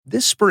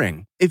This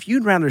spring, if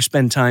you'd rather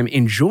spend time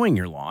enjoying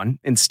your lawn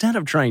instead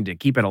of trying to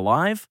keep it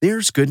alive,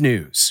 there's good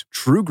news.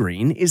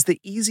 TruGreen is the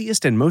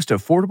easiest and most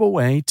affordable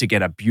way to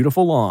get a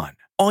beautiful lawn.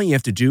 All you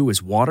have to do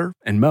is water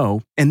and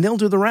mow, and they'll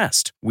do the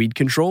rest. Weed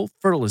control,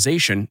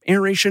 fertilization,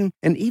 aeration,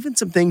 and even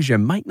some things you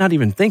might not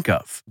even think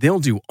of. They'll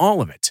do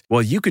all of it,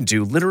 while you can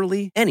do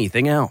literally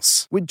anything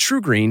else. With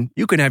TruGreen,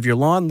 you can have your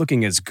lawn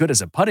looking as good as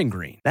a putting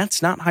green.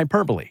 That's not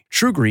hyperbole.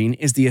 TruGreen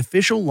is the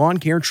official lawn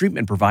care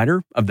treatment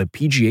provider of the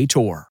PGA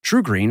Tour.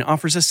 TruGreen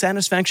offers a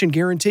satisfaction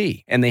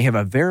guarantee, and they have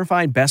a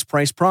verified best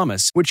price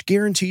promise, which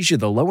guarantees you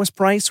the lowest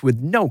price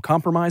with no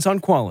compromise on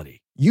quality.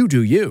 You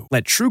do you.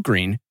 Let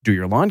TruGreen do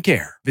your lawn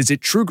care. Visit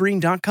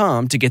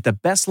TruGreen.com to get the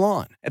best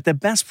lawn at the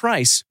best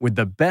price with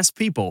the best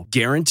people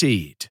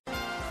guaranteed.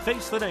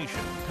 Face the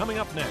Nation, coming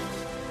up next.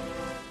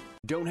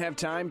 Don't have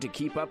time to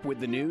keep up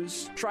with the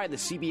news? Try the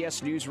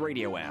CBS News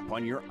Radio app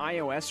on your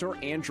iOS or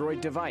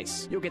Android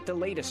device. You'll get the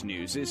latest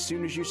news as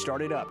soon as you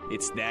start it up.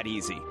 It's that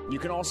easy. You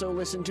can also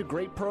listen to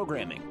great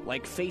programming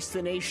like Face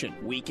the Nation,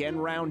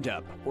 Weekend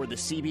Roundup, or the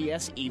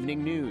CBS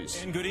Evening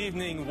News. And good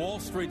evening. Wall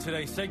Street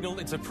today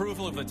signaled its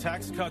approval of the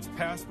tax cuts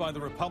passed by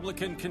the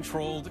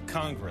Republican-controlled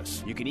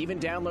Congress. You can even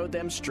download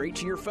them straight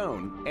to your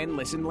phone and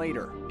listen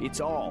later. It's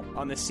all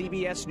on the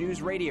CBS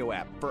News Radio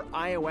app for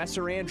iOS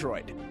or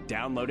Android.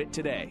 Download it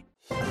today.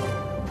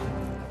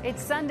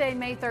 It's Sunday,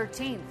 May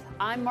 13th.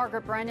 I'm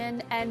Margaret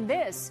Brennan, and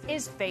this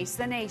is Face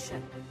the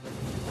Nation.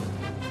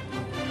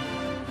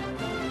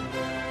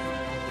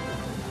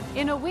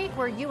 In a week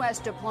where U.S.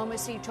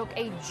 diplomacy took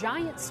a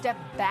giant step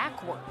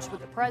backwards with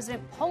the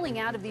president pulling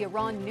out of the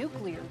Iran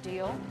nuclear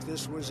deal.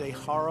 This was a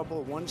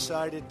horrible,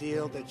 one-sided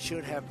deal that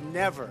should have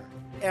never,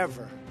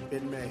 ever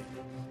been made.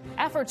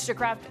 Efforts to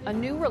craft a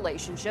new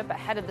relationship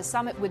ahead of the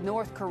summit with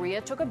North Korea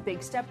took a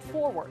big step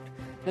forward.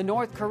 The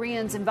North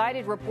Koreans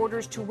invited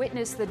reporters to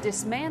witness the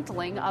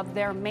dismantling of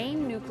their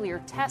main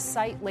nuclear test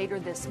site later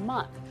this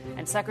month.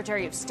 And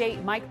Secretary of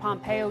State Mike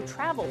Pompeo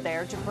traveled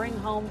there to bring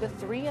home the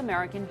 3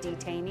 American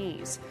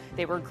detainees.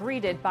 They were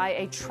greeted by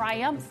a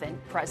triumphant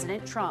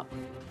President Trump.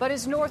 But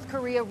is North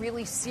Korea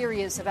really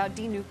serious about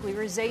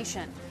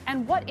denuclearization?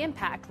 And what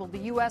impact will the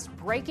U.S.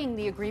 breaking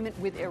the agreement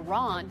with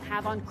Iran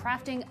have on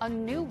crafting a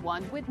new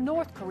one with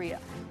North Korea?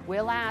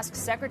 We'll ask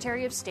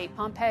Secretary of State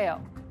Pompeo.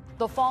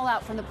 The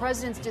fallout from the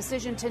president's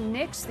decision to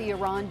nix the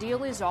Iran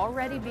deal is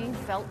already being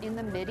felt in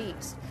the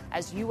Mideast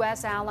as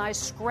U.S. allies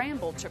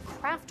scramble to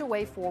craft a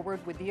way forward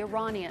with the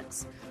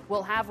Iranians.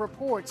 We'll have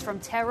reports from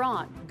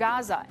Tehran,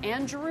 Gaza,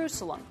 and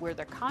Jerusalem, where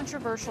the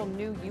controversial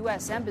new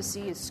U.S.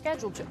 embassy is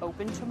scheduled to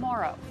open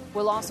tomorrow.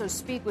 We'll also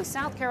speak with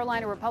South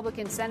Carolina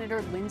Republican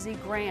Senator Lindsey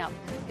Graham.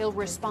 He'll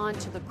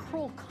respond to the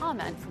cruel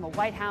comment from a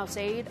White House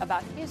aide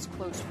about his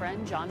close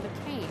friend John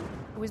McCain,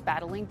 who is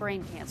battling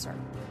brain cancer.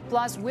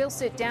 Plus, we'll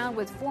sit down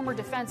with former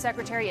Defense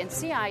Secretary and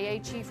CIA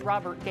Chief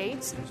Robert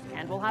Gates,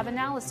 and we'll have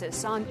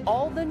analysis on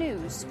all the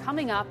news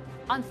coming up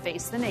on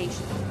Face the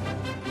Nation.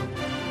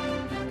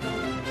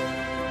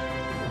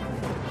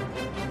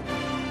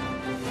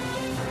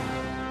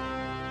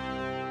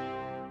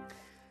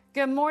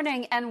 Good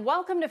morning and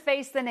welcome to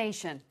Face the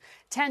Nation.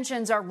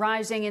 Tensions are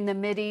rising in the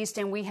Mideast,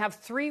 and we have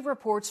 3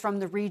 reports from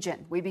the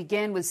region. We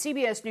begin with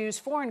CBS News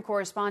foreign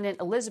correspondent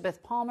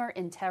Elizabeth Palmer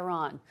in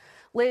Tehran.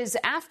 Liz,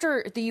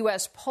 after the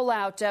U.S.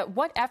 pullout,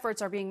 what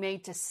efforts are being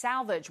made to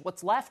salvage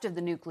what's left of the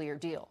nuclear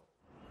deal?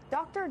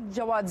 Dr.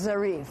 Jawad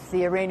Zarif,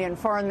 the Iranian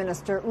foreign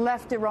minister,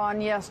 left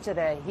Iran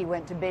yesterday. He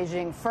went to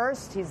Beijing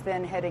first. He's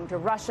then heading to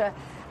Russia,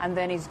 and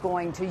then he's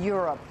going to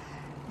Europe.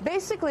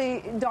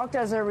 Basically, Dr.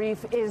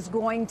 Zarif is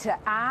going to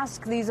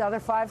ask these other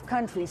 5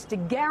 countries to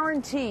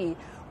guarantee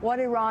what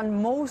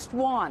Iran most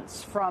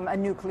wants from a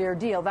nuclear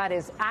deal, that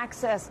is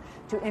access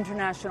to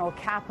international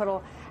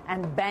capital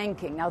and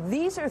banking. Now,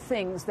 these are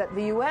things that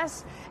the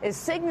U.S. is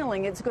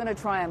signaling it's going to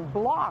try and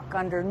block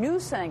under new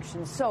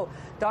sanctions. So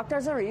Dr.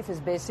 Zarif is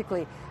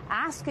basically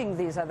asking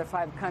these other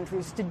 5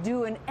 countries to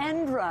do an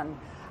end run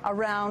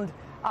around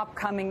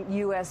upcoming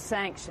U.S.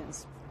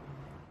 sanctions.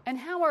 And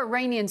how are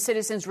Iranian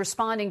citizens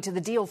responding to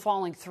the deal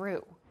falling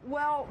through?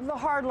 Well, the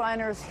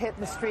hardliners hit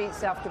the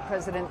streets after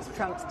President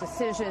Trump's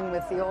decision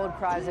with the old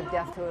cries of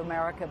death to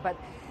America. But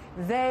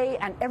they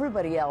and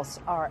everybody else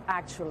are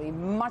actually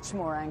much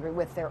more angry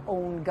with their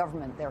own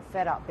government. They're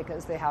fed up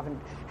because they haven't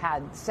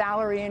had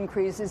salary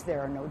increases,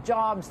 there are no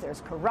jobs,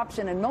 there's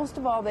corruption, and most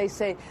of all, they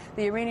say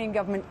the Iranian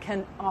government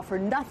can offer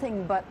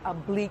nothing but a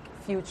bleak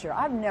future.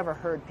 I've never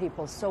heard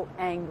people so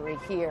angry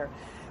here.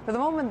 For the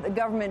moment, the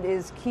government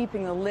is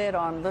keeping a lid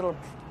on little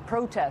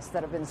protests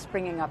that have been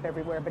springing up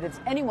everywhere, but it's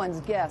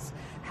anyone's guess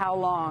how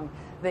long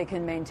they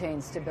can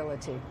maintain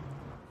stability.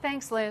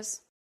 Thanks,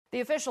 Liz. The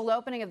official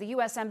opening of the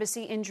U.S.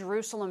 Embassy in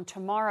Jerusalem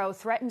tomorrow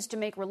threatens to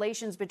make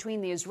relations between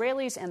the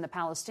Israelis and the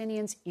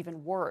Palestinians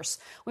even worse.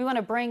 We want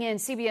to bring in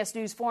CBS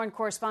News foreign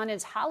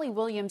correspondents Holly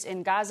Williams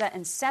in Gaza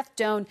and Seth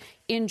Doan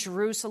in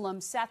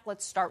Jerusalem. Seth,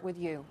 let's start with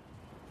you.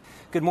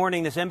 Good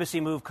morning. This embassy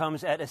move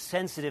comes at a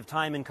sensitive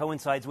time and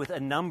coincides with a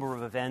number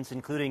of events,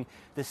 including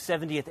the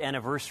 70th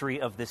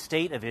anniversary of the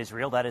State of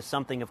Israel. That is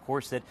something, of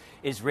course, that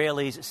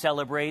Israelis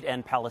celebrate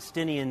and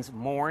Palestinians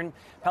mourn.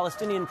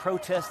 Palestinian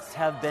protests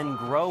have been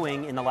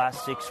growing in the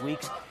last 6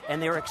 weeks,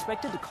 and they are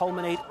expected to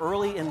culminate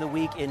early in the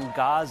week in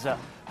Gaza.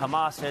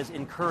 Hamas has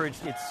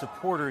encouraged its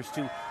supporters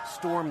to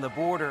storm the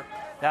border.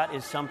 That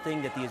is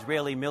something that the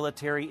Israeli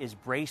military is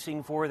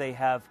bracing for. They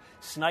have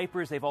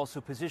snipers. They've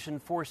also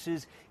positioned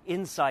forces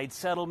inside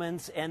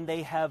settlements, and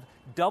they have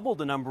doubled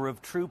the number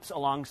of troops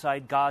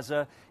alongside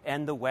Gaza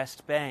and the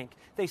West Bank.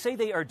 They say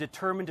they are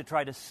determined to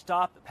try to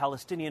stop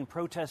Palestinian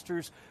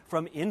protesters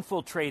from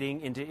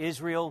infiltrating into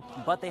Israel,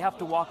 but they have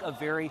to walk a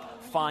very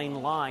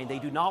fine line. They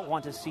do not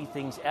want to see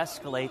things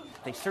escalate.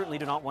 They certainly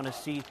do not want to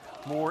see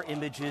more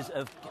images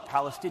of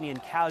Palestinian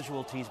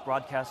casualties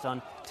broadcast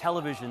on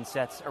television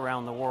sets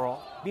around the world.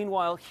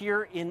 Meanwhile,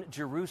 here in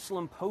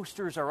Jerusalem,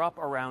 posters are up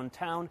around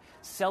town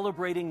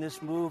celebrating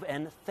this move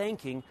and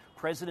thanking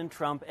President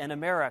Trump and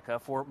America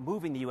for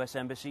moving the U.S.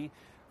 Embassy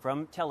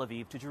from Tel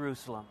Aviv to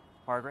Jerusalem.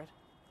 Margaret?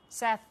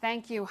 Seth,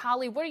 thank you.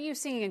 Holly, what are you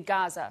seeing in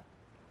Gaza?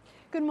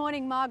 Good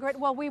morning, Margaret.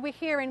 Well, we were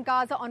here in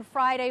Gaza on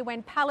Friday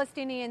when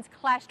Palestinians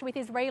clashed with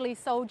Israeli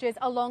soldiers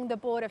along the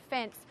border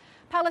fence.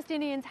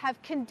 Palestinians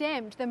have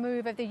condemned the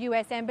move of the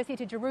U.S. Embassy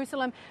to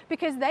Jerusalem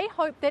because they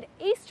hope that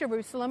East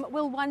Jerusalem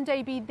will one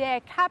day be their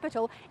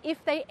capital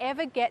if they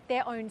ever get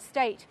their own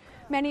state.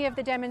 Many of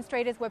the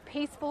demonstrators were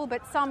peaceful,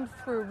 but some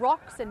threw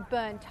rocks and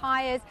burned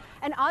tires,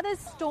 and others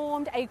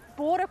stormed a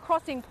border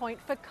crossing point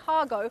for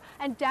cargo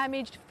and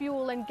damaged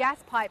fuel and gas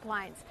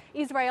pipelines.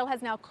 Israel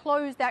has now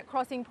closed that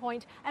crossing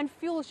point, and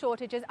fuel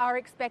shortages are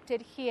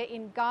expected here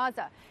in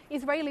Gaza.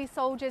 Israeli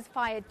soldiers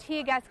fired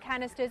tear gas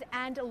canisters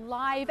and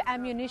live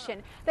ammunition.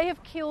 They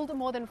have killed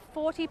more than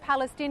 40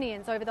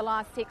 Palestinians over the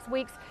last 6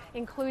 weeks,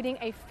 including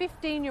a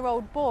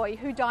 15-year-old boy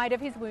who died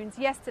of his wounds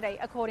yesterday,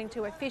 according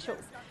to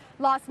officials.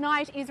 Last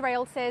night,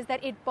 Israel says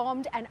that it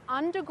bombed an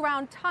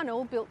underground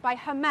tunnel built by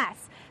Hamas.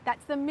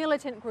 That's the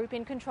militant group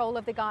in control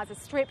of the Gaza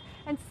Strip,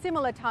 and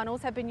similar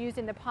tunnels have been used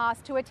in the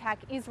past to attack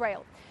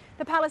Israel.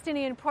 The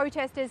Palestinian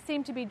protesters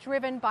seem to be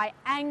driven by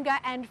anger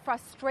and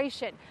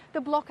frustration. The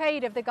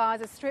blockade of the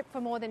Gaza Strip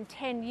for more than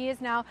 10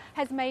 years now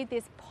has made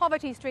this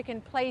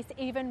poverty-stricken place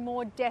even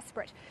more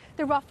desperate.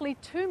 The roughly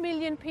 2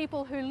 million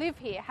people who live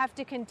here have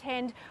to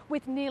contend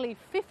with nearly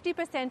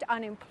 50%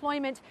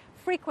 unemployment,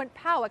 frequent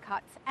power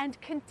cuts, and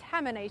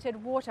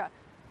contaminated water.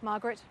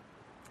 Margaret?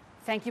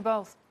 Thank you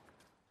both.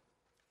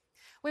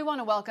 We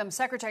want to welcome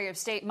Secretary of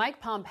State Mike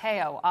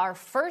Pompeo, our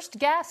first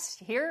guest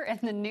here in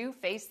the new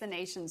Face the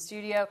Nation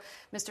studio.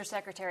 Mr.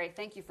 Secretary,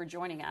 thank you for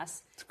joining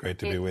us. It's great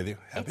to be with you.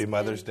 Happy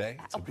Mother's Day.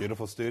 It's a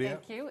beautiful studio.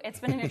 Thank you. It's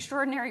been an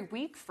extraordinary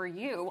week for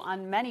you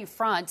on many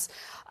fronts.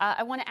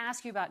 I want to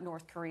ask you about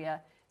North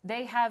Korea.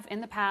 They have in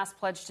the past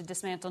pledged to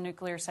dismantle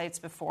nuclear sites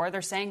before.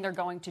 They're saying they're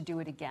going to do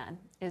it again.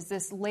 Is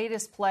this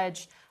latest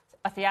pledge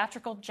a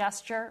theatrical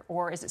gesture,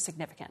 or is it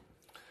significant?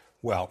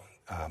 Well,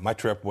 my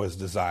trip was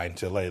designed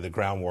to lay the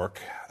groundwork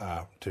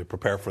to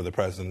prepare for the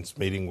president's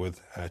meeting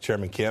with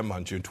Chairman Kim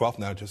on June 12th,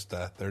 now just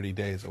 30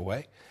 days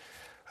away.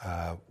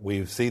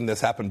 We've seen this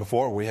happen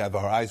before. We have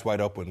our eyes wide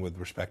open with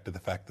respect to the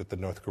fact that the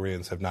North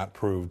Koreans have not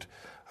proved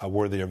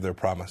worthy of their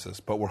promises.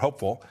 But we're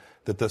hopeful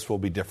that this will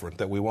be different,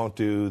 that we won't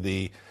do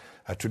the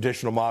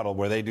traditional model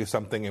where they do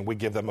something and we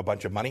give them a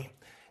bunch of money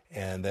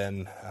and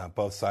then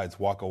both sides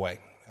walk away.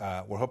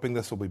 We're hoping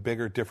this will be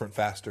bigger, different,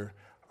 faster.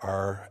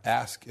 Our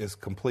ask is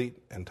complete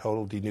and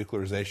total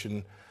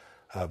denuclearization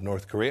of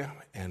North Korea,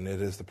 and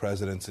it is the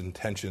president's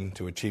intention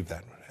to achieve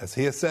that. As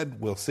he has said,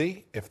 we'll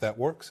see if that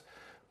works,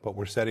 but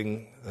we're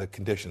setting the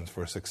conditions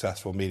for a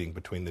successful meeting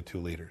between the two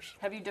leaders.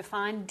 Have you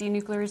defined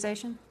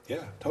denuclearization?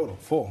 Yeah, total,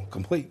 full,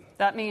 complete.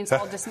 That means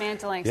all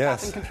dismantling,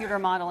 Yes. stopping computer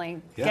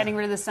modeling, getting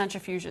rid of the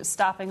centrifuges,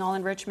 stopping all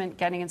enrichment,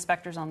 getting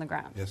inspectors on the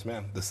ground. Yes,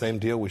 ma'am. The same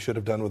deal we should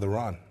have done with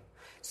Iran.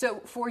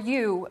 So for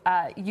you,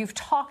 you've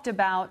talked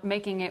about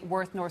making it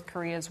worth North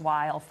Korea's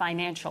while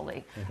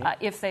financially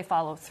if they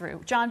follow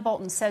through. John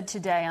Bolton said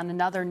today on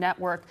another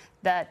network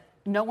that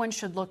no one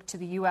should look to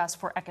the U.S.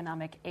 for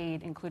economic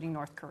aid, including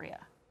North Korea.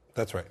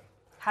 That's right.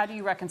 How do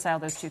you reconcile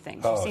those two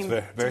things? Oh, you seem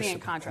it's very, to be in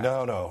contrast.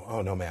 No.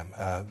 Oh, no, ma'am.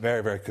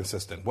 Very, very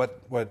consistent.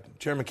 What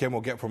Chairman Kim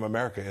will get from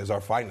America is our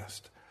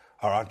finest,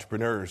 our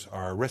entrepreneurs,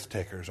 our risk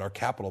takers, our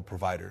capital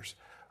providers,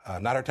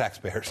 not our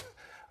taxpayers.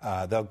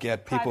 They'll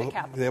get people.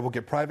 They will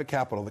get private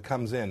capital that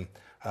comes in.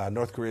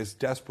 North Korea is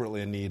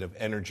desperately in need of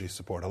energy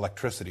support,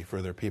 electricity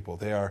for their people.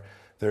 They're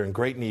in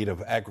great need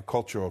of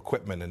agricultural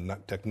equipment and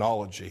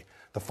technology,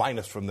 the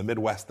finest from the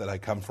Midwest that I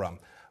come from.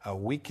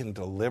 We can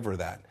deliver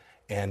that.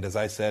 And as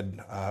I said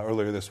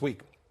earlier this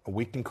week,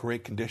 we can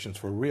create conditions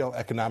for real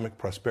economic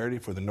prosperity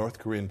for the North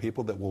Korean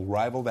people that will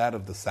rival that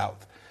of the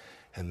South.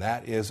 And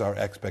that is our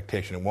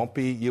expectation. It won't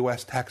be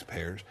U.S.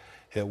 taxpayers.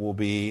 It will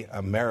be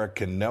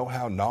American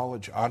know-how,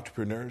 knowledge,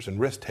 entrepreneurs, and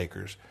risk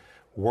takers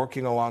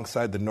working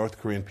alongside the North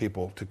Korean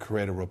people to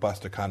create a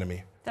robust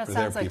economy for their people.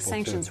 That sounds like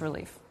sanctions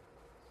relief.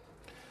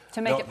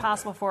 To make it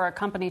possible for a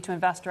company to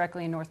invest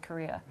directly in North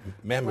Korea.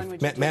 Ma'am,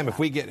 if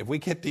we get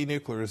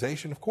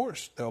denuclearization, of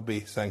course, there'll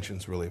be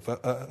sanctions relief.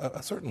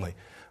 Certainly.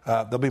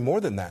 There'll be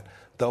more than that.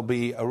 There'll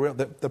be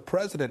the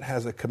president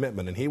has a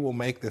commitment, and he will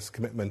make this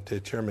commitment to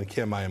Chairman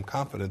Kim, I am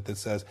confident, that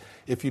says,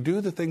 if you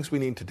do the things we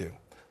need to do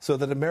so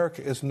that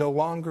America is no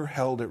longer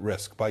held at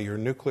risk by your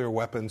nuclear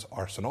weapons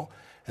arsenal,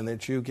 and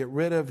that you get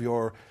rid of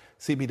your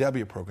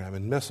CBW program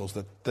and missiles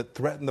that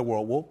threaten the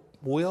world,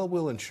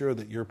 we'll ensure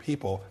that your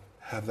people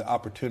have the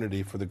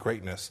opportunity for the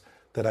greatness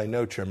that I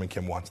know Chairman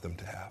Kim wants them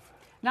to have.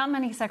 Not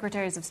many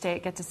secretaries of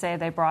state get to say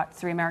they brought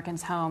 3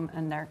 Americans home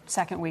in their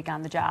second week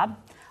on the job,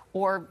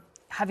 or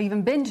have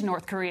even been to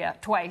North Korea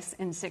twice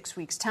in 6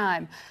 weeks'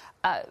 time.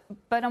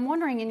 But I'm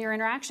wondering, in your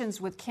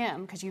interactions with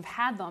Kim, because you've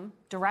had them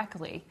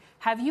directly,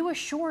 have you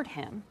assured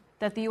him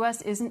that the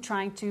U.S. isn't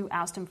trying to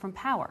oust him from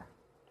power?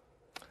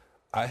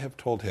 I have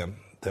told him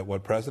that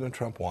what President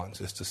Trump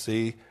wants is to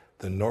see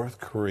the North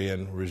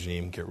Korean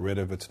regime get rid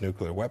of its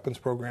nuclear weapons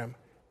program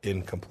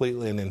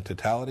completely and in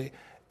totality.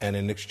 And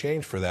in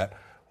exchange for that,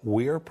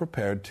 we are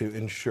prepared to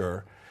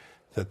ensure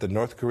that the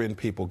North Korean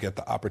people get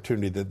the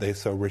opportunity that they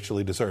so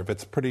richly deserve.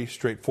 It's pretty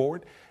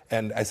straightforward.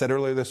 And I said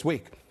earlier this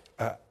week,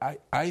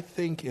 I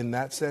think in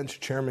that sense,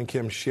 Chairman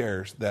Kim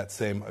shares that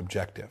same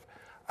objective.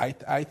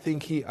 I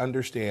think he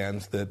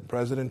understands that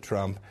President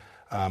Trump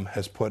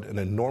has put an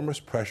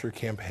enormous pressure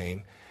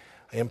campaign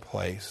in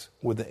place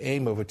with the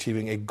aim of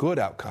achieving a good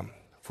outcome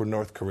for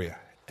North Korea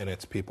and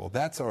its people.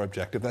 That's our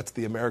objective. That's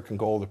the American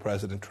goal that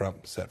President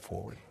Trump set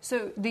forward.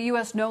 So the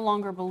U.S. no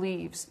longer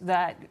believes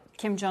that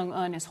Kim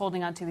Jong-un is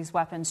holding onto these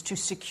weapons to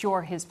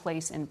secure his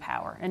place in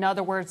power. In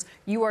other words,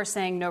 you are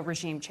saying no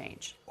regime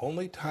change.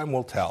 Only time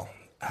will tell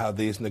how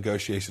these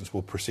negotiations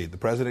will proceed. The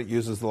president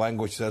uses the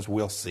language, says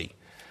we'll see.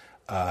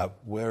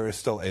 There is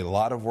still a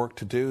lot of work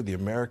to do. The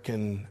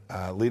American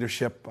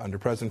leadership under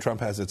President Trump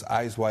has its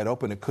eyes wide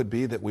open. It could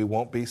be that we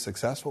won't be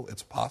successful.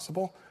 It's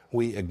possible.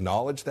 We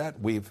acknowledge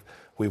that. We've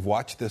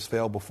watched this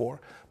fail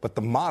before. But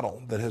the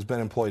model that has been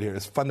employed here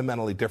is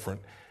fundamentally different,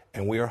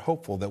 and we are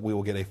hopeful that we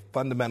will get a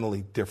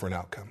fundamentally different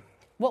outcome.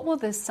 What will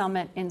this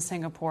summit in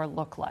Singapore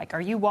look like? Are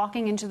you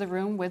walking into the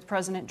room with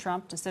President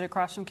Trump to sit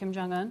across from Kim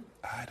Jong-un?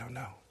 I don't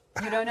know.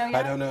 You don't know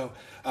yet? I don't know.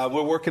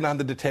 We're working on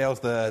the details,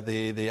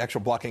 the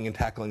actual blocking and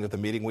tackling of the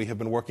meeting. We have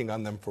been working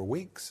on them for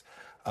weeks.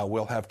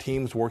 We'll have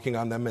teams working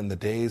on them in the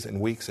days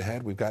and weeks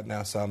ahead. We've got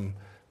now some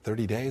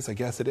 30 days, I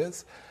guess it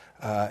is.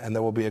 And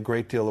there will be a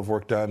great deal of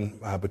work done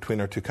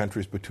between our two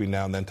countries between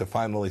now and then to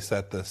finally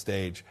set the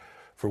stage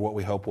for what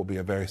we hope will be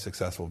a very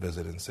successful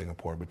visit in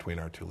Singapore between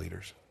our two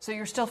leaders. So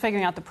you're still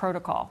figuring out the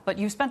protocol, but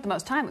you spent the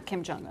most time with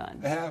Kim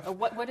Jong-un. I have.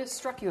 What has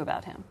struck you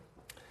about him?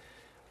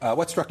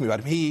 What struck me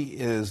about him, he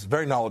is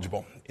very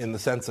knowledgeable in the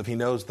sense of he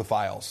knows the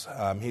files.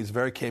 He's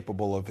very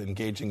capable of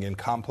engaging in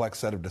complex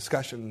set of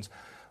discussions.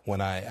 When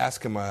I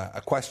ask him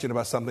a question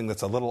about something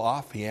that's a little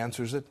off, he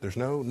answers it. There's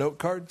no note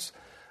cards.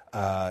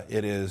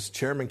 It is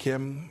Chairman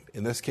Kim,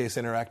 in this case,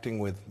 interacting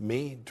with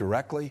me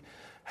directly,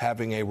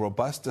 having a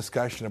robust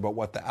discussion about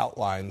what the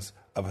outlines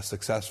of a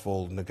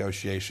successful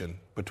negotiation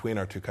between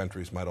our two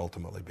countries might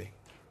ultimately be.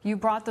 You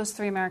brought those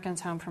 3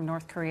 Americans home from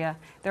North Korea.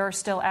 There are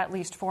still at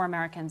least 4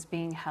 Americans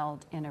being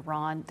held in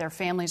Iran. Their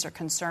families are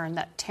concerned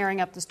that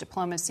tearing up this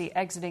diplomacy,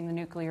 exiting the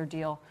nuclear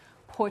deal,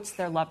 puts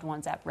their loved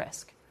ones at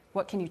risk.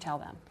 What can you tell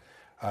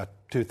them?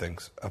 2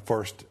 things.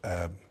 First,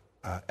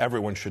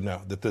 everyone should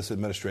know that this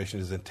administration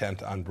is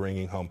intent on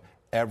bringing home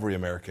every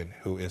American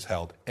who is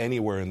held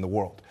anywhere in the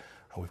world.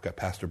 We've got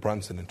Pastor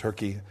Brunson in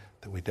Turkey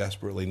that we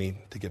desperately need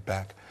to get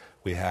back.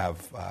 We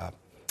have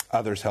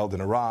others held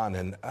in Iran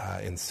and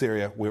in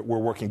Syria. We're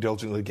working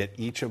diligently to get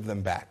each of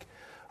them back.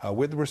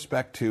 With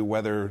respect to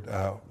whether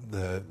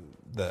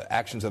the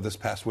actions of this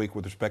past week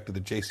with respect to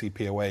the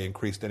JCPOA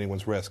increased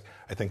anyone's risk,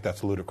 I think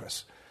that's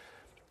ludicrous.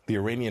 The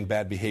Iranian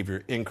bad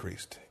behavior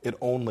increased. It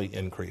only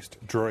increased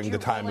during the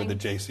time of the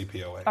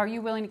JCPOA. Are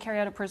you willing to carry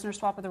out a prisoner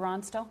swap with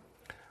Iran still?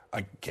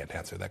 I can't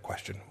answer that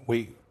question.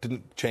 We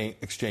didn't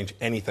exchange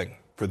anything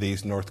for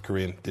these North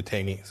Korean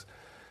detainees.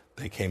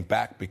 They came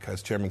back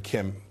because Chairman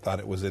Kim thought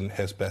it was in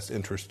his best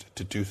interest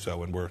to do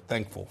so, and we're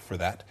thankful for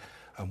that.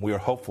 We are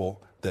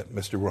hopeful that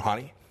Mr.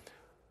 Rouhani,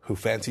 who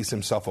fancies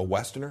himself a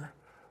Westerner,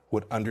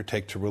 would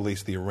undertake to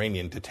release the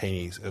Iranian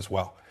detainees as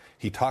well.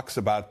 He talks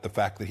about the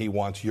fact that he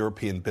wants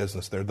European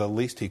business there. The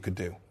least he could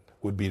do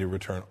would be to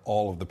return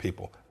all of the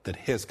people that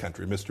his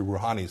country, Mr.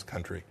 Rouhani's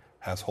country,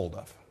 has hold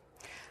of.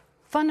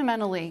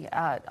 Fundamentally,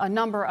 a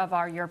number of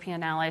our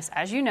European allies,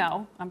 as you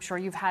know, I'm sure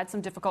you've had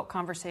some difficult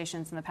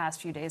conversations in the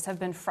past few days, have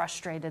been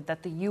frustrated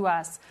that the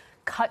U.S.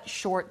 cut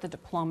short the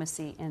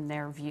diplomacy in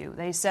their view.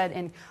 They said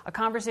in a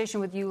conversation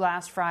with you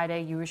last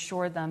Friday, you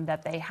assured them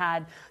that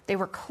they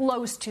were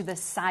close to the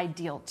side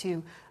deal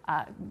to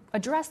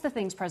address the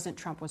things President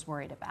Trump was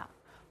worried about.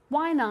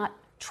 Why not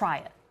try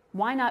it?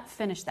 Why not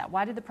finish that?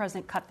 Why did the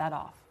president cut that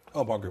off?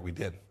 Oh, Margaret, we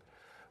did.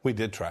 We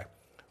did try.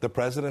 The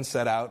president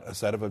set out a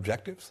set of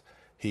objectives.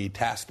 He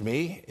tasked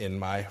me in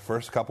my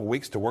first couple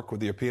weeks to work with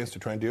the Europeans to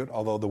try and do it,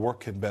 although the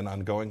work had been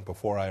ongoing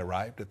before I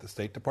arrived at the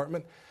State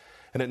Department.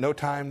 And at no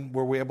time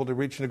were we able to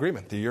reach an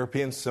agreement. The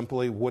Europeans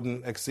simply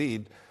wouldn't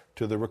accede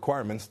to the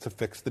requirements to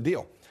fix the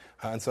deal.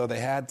 And so they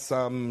had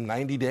some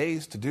 90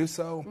 days to do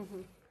so.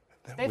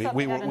 They thought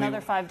we had another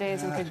 5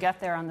 days and could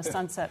get there on the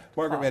sunset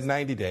Margaret, we clause. had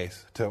 90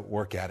 days to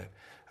work at it.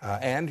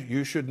 And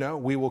you should know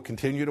we will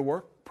continue to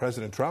work.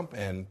 President Trump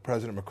and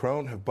President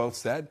Macron have both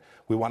said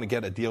we want to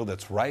get a deal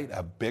that's right,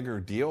 a bigger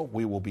deal.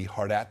 We will be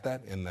hard at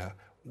that in the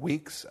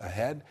weeks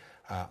ahead.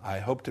 I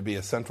hope to be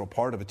a central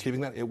part of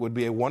achieving that. It would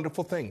be a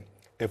wonderful thing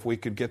if we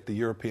could get the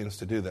Europeans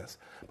to do this.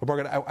 But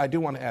Margaret, I do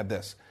want to add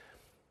this.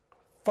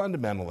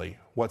 Fundamentally,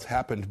 what's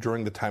happened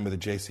during the time of the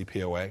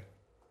JCPOA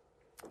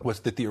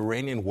was that the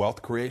Iranian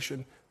wealth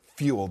creation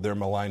fueled their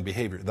malign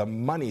behavior. The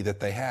money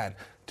that they had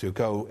to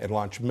go and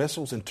launch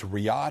missiles into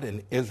Riyadh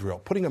and Israel,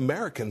 putting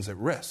Americans at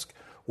risk,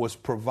 was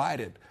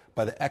provided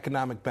by the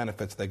economic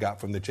benefits they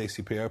got from the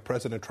JCPOA.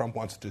 President Trump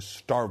wants to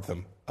starve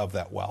them of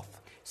that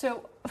wealth.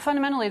 So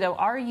fundamentally, though,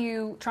 are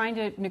you trying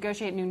to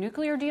negotiate a new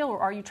nuclear deal, or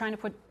are you trying to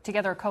put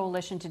together a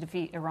coalition to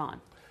defeat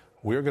Iran?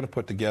 We're going to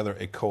put together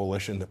a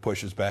coalition that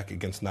pushes back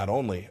against not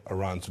only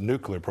Iran's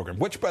nuclear program,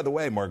 which, by the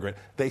way, Margaret,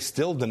 they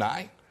still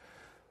deny.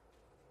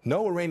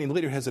 No Iranian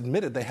leader has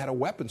admitted they had a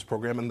weapons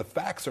program, and the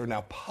facts are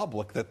now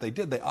public that they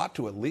did. They ought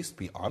to at least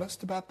be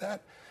honest about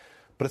that.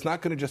 But it's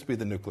not going to just be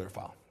the nuclear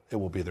file. It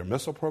will be their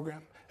missile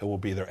program. It will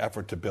be their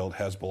effort to build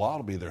Hezbollah. It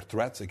will be their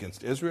threats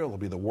against Israel. It will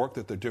be the work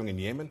that they're doing in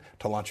Yemen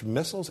to launch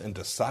missiles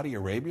into Saudi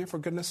Arabia, for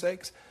goodness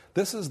sakes.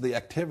 This is the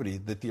activity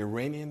that the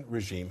Iranian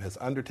regime has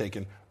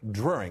undertaken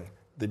during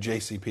the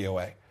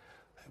JCPOA.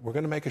 We're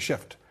going to make a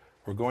shift.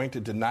 We're going to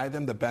deny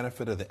them the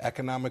benefit of the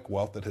economic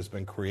wealth that has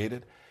been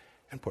created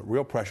and put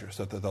real pressure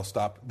so that they'll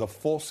stop the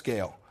full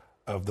scale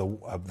of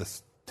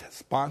the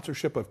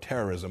sponsorship of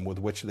terrorism with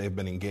which they've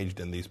been engaged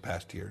in these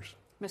past years.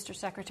 Mr.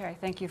 Secretary,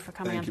 thank you for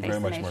coming on Thank Face you very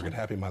the much, Nation. Margaret.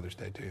 Happy Mother's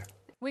Day to you.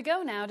 We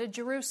go now to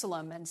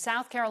Jerusalem and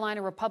South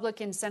Carolina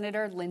Republican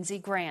Senator Lindsey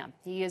Graham.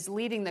 He is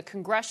leading the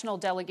congressional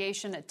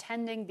delegation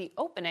attending the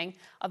opening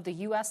of the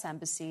U.S.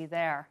 Embassy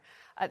there.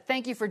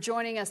 Thank you for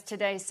joining us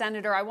today,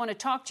 Senator. I want to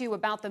talk to you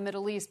about the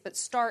Middle East, but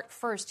start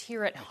first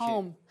here at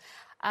home.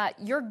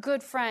 Your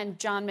good friend,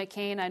 John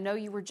McCain, I know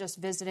you were just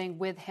visiting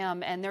with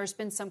him, and there's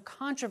been some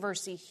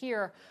controversy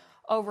here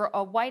over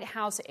a White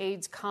House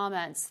aide's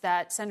comments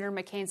that Senator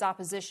McCain's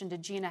opposition to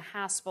Gina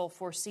Haspel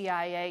for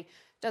CIA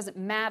doesn't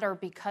matter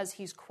because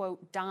he's,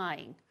 quote,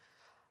 dying.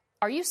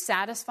 Are you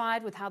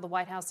satisfied with how the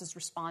White House has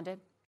responded?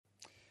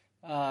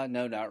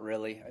 No, not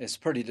really. It's a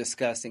pretty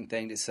disgusting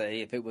thing to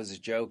say. If it was a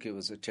joke, it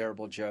was a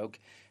terrible joke.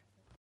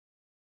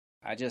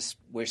 I just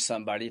wish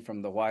somebody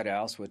from the White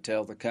House would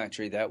tell the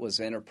country that was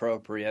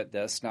inappropriate.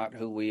 That's not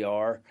who we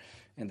are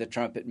in the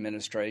Trump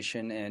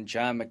administration. And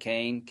John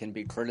McCain can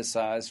be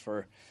criticized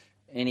for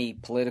any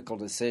political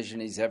decision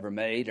he's ever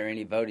made or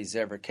any vote he's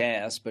ever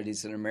cast, but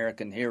he's an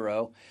American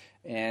hero.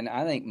 And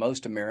I think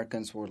most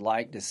Americans would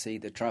like to see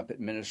the Trump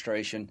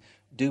administration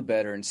do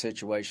better in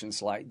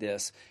situations like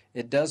this.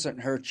 It doesn't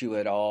hurt you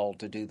at all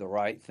to do the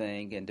right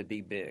thing and to be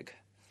big.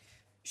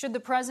 Should the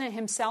president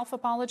himself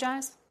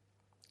apologize?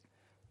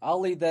 I'll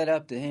leave that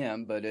up to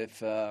him, but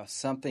if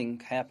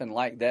something happened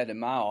like that in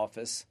my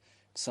office,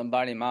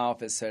 somebody in my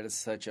office said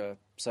such a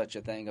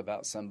thing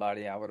about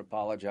somebody, I would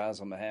apologize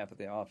on behalf of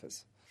the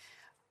office.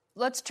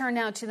 Let's turn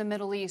now to the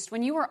Middle East.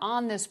 When you were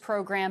on this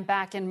program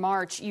back in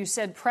March, you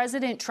said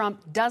President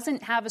Trump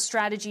doesn't have a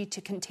strategy to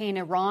contain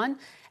Iran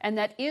and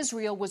that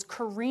Israel was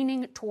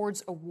careening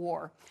towards a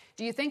war.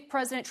 Do you think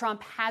President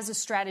Trump has a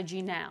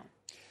strategy now?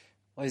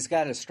 Well, he's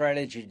got a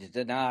strategy to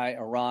deny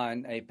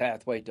Iran a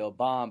pathway to a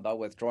bomb by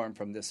withdrawing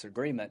from this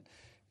agreement.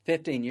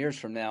 15 years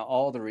from now,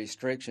 all the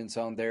restrictions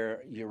on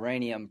their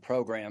uranium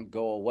program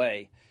go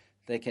away.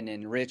 They can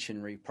enrich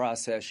and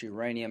reprocess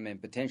uranium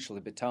and potentially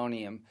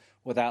plutonium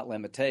without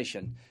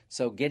limitation.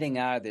 So getting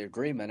out of the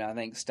agreement, I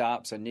think,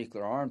 stops a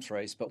nuclear arms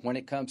race. But when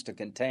it comes to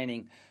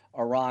containing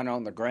Iran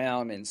on the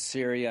ground in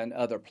Syria and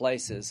other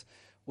places,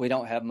 we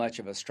don't have much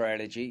of a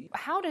strategy.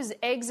 How does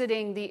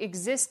exiting the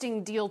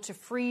existing deal to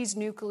freeze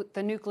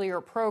the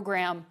nuclear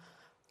program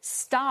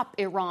stop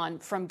Iran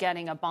from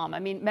getting a bomb? I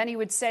mean, many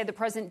would say the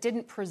president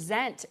didn't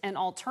present an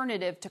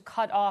alternative to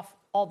cut off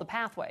all the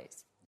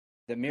pathways.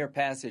 The mere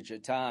passage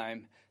of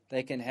time,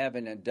 they can have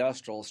an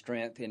industrial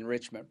strength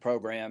enrichment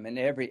program, and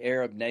every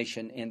Arab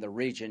nation in the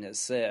region has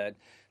said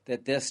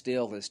that this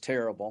deal is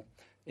terrible.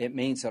 It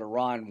means that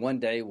Iran one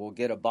day will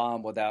get a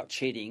bomb without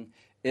cheating.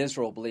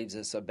 Israel believes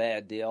it's a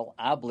bad deal.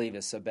 I believe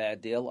it's a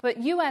bad deal. But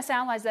U.S.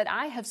 allies that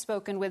I have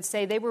spoken with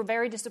say they were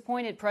very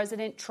disappointed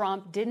President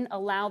Trump didn't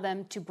allow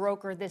them to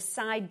broker this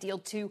side deal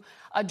to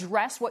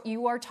address what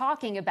you are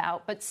talking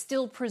about, but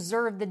still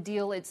preserve the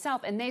deal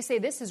itself. And they say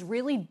this has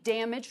really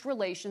damaged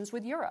relations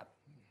with Europe.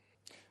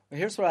 Well,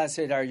 here's what I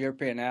say to our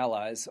European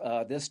allies.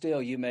 This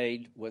deal you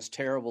made was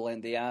terrible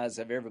in the eyes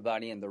of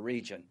everybody in the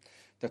region.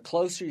 The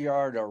closer you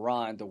are to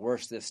Iran, the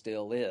worse this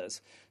deal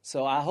is.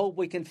 So I hope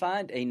we can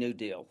find a new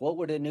deal. What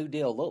would a new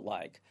deal look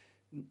like?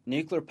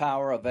 nuclear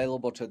power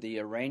available to the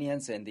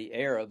Iranians and the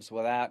Arabs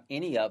without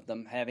any of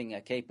them having a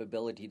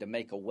capability to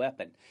make a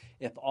weapon.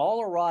 If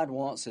all Iran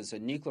wants is a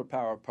nuclear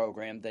power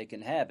program, they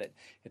can have it.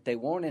 If they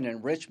want an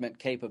enrichment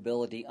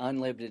capability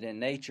unlimited in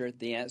nature,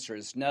 the answer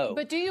is no.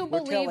 But do you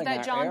believe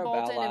that John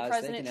Bolton and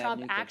President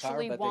Trump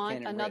actually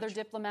want another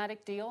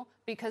diplomatic deal?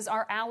 Because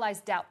our allies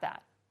doubt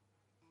that.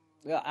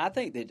 Well, I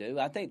think they do.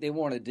 I think they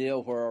want a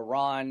deal where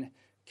Iran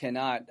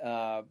cannot,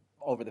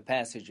 over the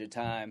passage of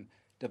time,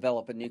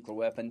 develop a nuclear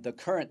weapon. The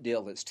current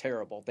deal is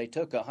terrible. They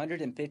took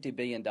 $150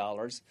 billion.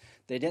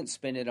 They didn't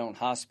spend it on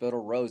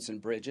hospital, roads,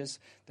 and bridges.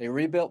 They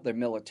rebuilt their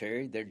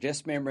military. They're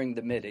dismembering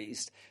the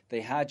Mideast.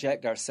 They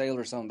hijacked our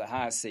sailors on the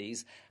high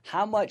seas.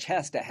 How much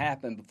has to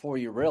happen before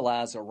you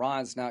realize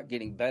Iran's not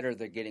getting better,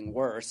 they're getting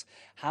worse?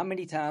 How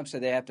many times do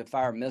they have to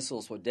fire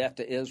missiles with death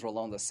to Israel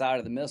on the side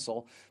of the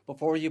missile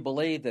before you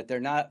believe that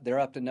they're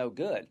up to no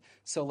good?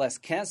 So let's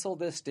cancel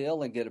this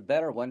deal and get a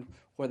better one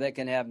where they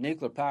can have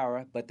nuclear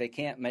power, but they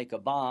can't make a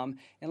bomb.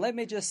 And let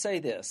me just say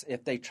this.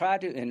 If they try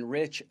to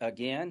enrich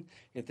again,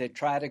 if they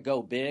try to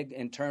go big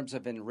in terms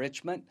of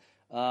enrichment,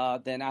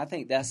 then I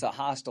think that's a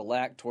hostile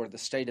act toward the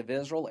state of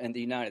Israel and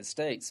the United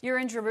States. You're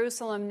in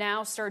Jerusalem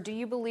now, sir. Do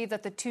you believe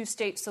that the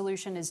two-state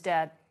solution is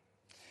dead?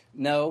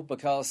 No,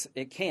 because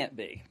it can't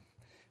be.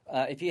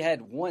 If you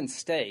had one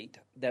state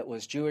that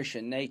was Jewish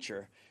in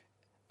nature,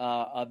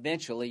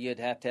 eventually you'd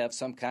have to have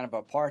some kind of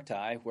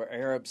apartheid where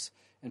Arabs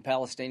and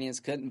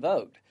Palestinians couldn't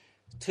vote.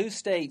 Two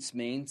states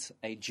means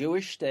a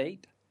Jewish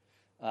state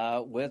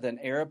with an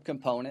Arab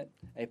component,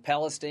 a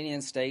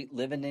Palestinian state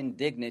living in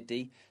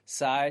dignity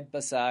side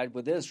by side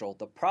with Israel.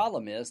 The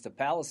problem is the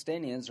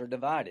Palestinians are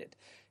divided.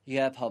 You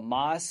have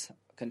Hamas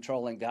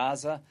controlling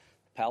Gaza,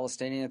 the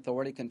Palestinian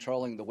Authority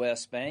controlling the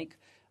West Bank.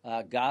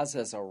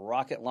 Gaza is a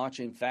rocket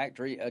launching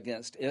factory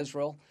against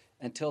Israel.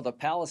 Until the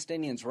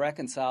Palestinians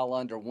reconcile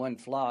under one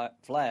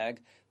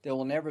flag, there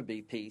will never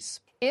be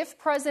peace. If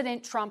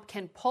President Trump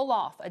can pull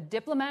off a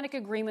diplomatic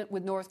agreement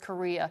with North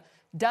Korea,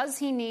 does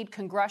he need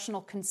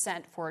congressional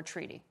consent for a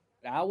treaty?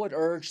 I would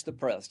urge the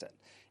president,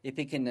 if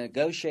he can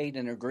negotiate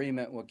an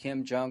agreement with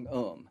Kim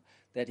Jong-un,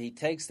 that he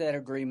takes that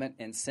agreement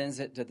and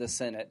sends it to the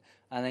Senate.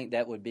 I think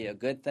that would be a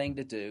good thing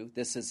to do.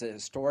 This is a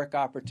historic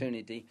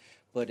opportunity.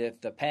 But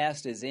if the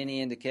past is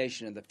any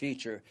indication of the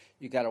future,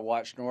 you got to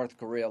watch North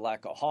Korea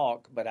like a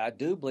hawk. But I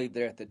do believe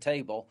they're at the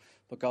table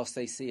because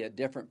they see a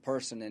different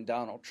person in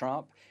Donald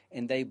Trump,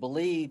 and they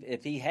believe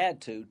if he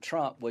had to,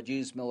 Trump would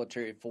use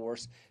military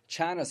force.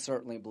 China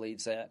certainly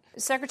believes that.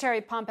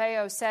 Secretary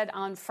Pompeo said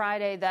on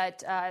Friday that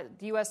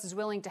the U.S. is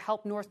willing to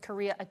help North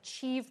Korea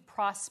achieve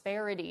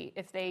prosperity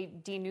if they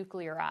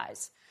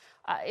denuclearize.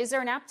 Is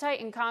there an appetite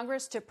in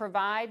Congress to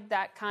provide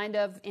that kind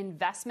of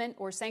investment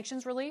or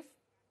sanctions relief?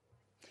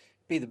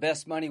 Be the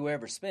best money we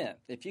ever spent.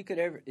 If you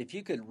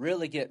could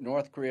really get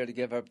North Korea to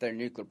give up their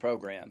nuclear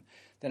program,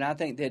 then I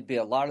think there'd be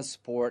a lot of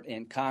support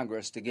in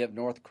Congress to give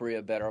North Korea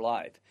a better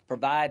life.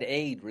 Provide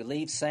aid,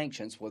 relieve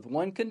sanctions with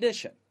one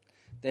condition,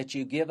 that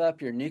you give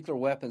up your nuclear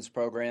weapons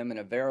program in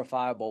a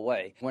verifiable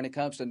way. When it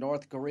comes to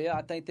North Korea,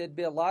 I think there'd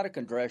be a lot of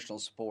congressional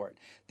support.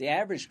 The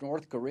average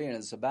North Korean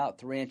is about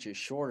 3 inches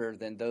shorter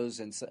than those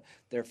in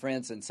their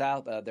friends in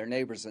their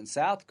neighbors in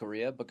South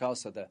Korea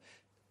because of the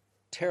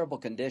terrible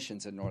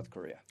conditions in North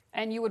Korea.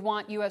 And you would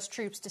want U.S.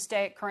 troops to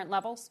stay at current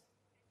levels?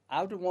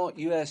 I would want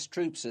U.S.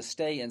 troops to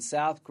stay in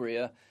South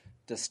Korea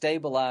to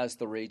stabilize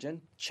the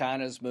region.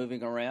 China's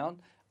moving around.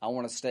 I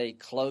want to stay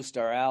close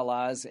to our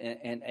allies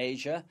in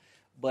Asia.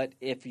 But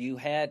if you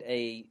had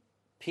a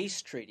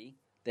peace treaty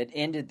that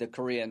ended the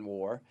Korean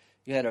War,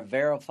 you had a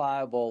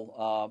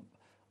verifiable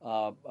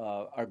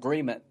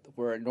agreement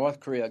where North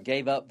Korea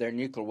gave up their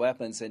nuclear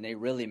weapons and they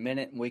really meant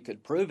it and we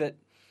could prove it,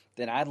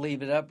 then I'd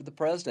leave it up to the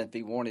president if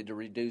he wanted to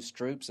reduce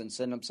troops and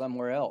send them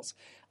somewhere else.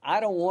 I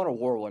don't want a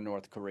war with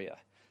North Korea.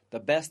 The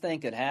best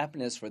thing could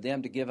happen is for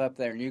them to give up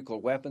their nuclear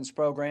weapons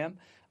program.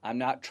 I'm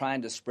not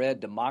trying to spread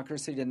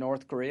democracy to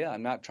North Korea.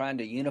 I'm not trying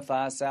to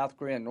unify South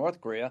Korea and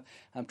North Korea.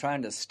 I'm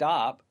trying to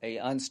stop an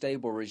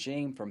unstable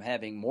regime from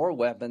having more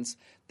weapons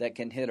that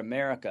can hit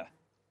America.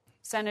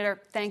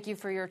 Senator, thank you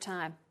for your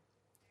time.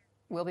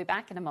 We'll be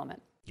back in a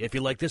moment. If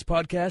you like this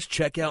podcast,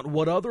 check out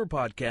what other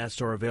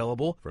podcasts are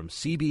available from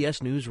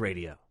CBS News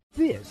Radio.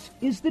 This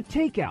is The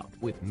Takeout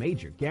with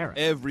Major Garrett.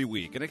 Every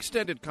week, an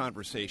extended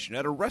conversation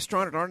at a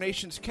restaurant in our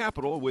nation's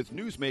capital with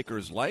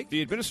newsmakers like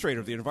the administrator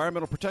of the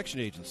Environmental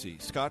Protection Agency,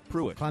 Scott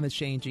Pruitt. Climate's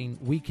changing.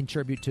 We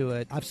contribute to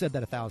it. I've said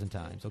that 1,000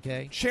 times,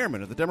 okay?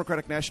 Chairman of the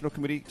Democratic National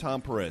Committee,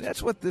 Tom Perez.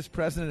 That's what this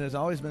president has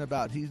always been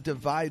about. He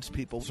divides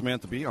people.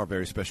 Samantha Bee, our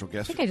very special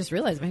guest. I think I just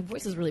realized my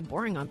voice is really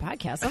boring on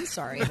podcasts. I'm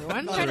sorry,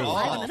 everyone.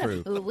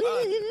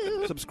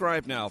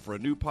 Subscribe now for a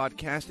new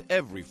podcast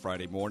every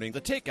Friday morning. The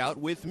Takeout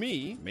with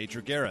me,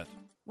 Major Garrett.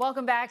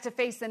 Welcome back to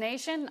Face the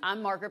Nation.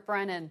 I'm Margaret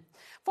Brennan.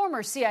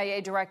 Former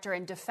CIA Director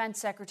and Defense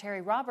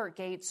Secretary Robert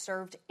Gates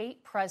served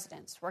 8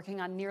 presidents, working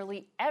on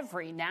nearly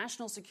every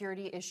national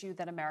security issue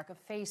that America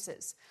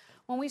faces.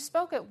 When we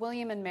spoke at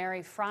William and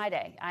Mary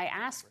Friday, I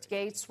asked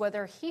Gates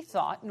whether he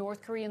thought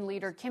North Korean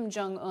leader Kim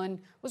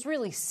Jong-un was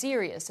really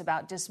serious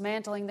about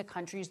dismantling the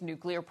country's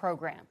nuclear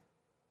program.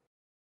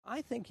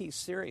 I think he's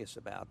serious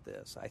about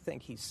this. I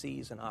think he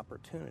sees an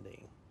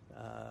opportunity,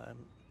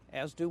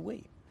 as do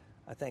we.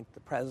 I think the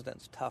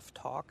president's tough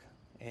talk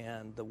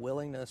and the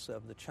willingness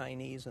of the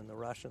Chinese and the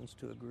Russians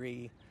to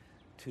agree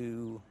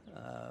to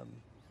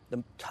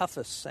the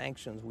toughest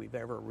sanctions we've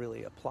ever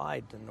really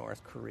applied to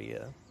North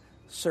Korea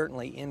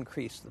certainly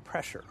increased the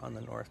pressure on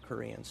the North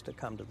Koreans to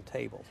come to the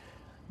table.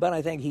 But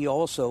I think he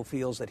also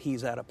feels that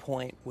he's at a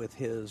point with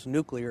his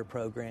nuclear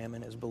program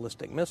and his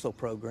ballistic missile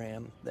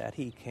program that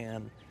he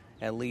can,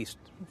 at least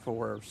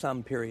for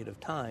some period of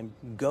time,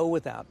 go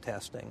without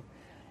testing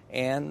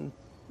and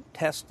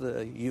test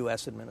the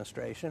U.S.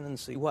 administration and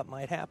see what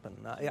might happen.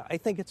 I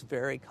think it's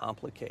very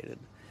complicated.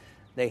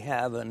 They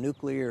have a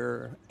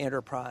nuclear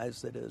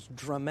enterprise that is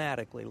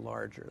dramatically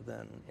larger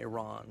than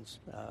Iran's.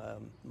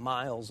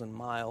 Miles and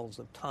miles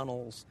of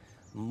tunnels,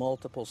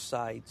 multiple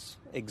sites,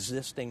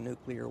 existing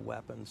nuclear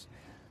weapons.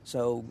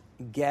 So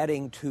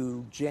getting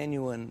to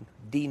genuine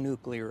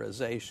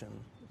denuclearization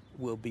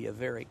will be a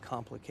very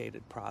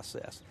complicated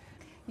process.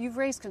 You've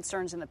raised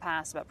concerns in the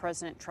past about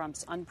President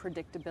Trump's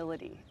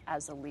unpredictability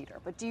as a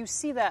leader, but do you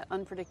see that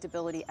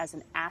unpredictability as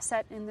an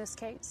asset in this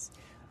case?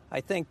 I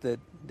think that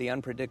the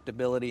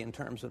unpredictability in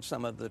terms of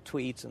some of the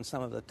tweets and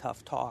some of the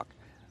tough talk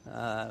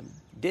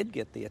did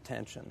get the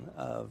attention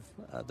of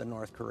the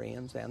North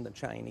Koreans and the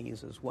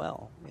Chinese as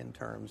well in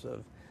terms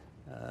of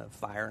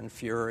fire and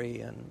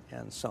fury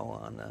and so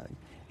on.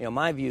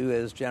 My view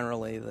is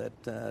generally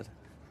that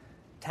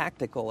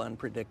tactical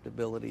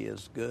unpredictability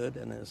is good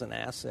and is an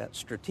asset.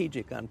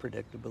 Strategic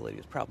unpredictability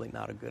is probably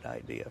not a good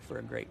idea for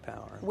a great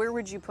power. Where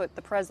would you put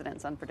the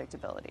president's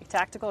unpredictability,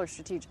 tactical or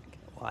strategic?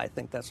 Well, I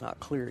think that's not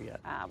clear yet.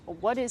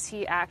 What is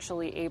he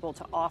actually able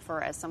to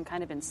offer as some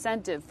kind of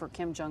incentive for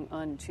Kim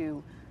Jong-un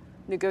to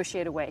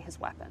negotiate away his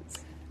weapons?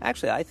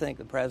 Actually, I think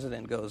the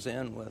president goes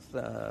in with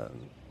a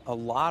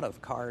lot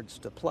of cards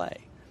to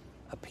play.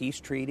 A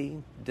peace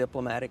treaty,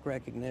 diplomatic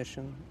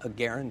recognition, a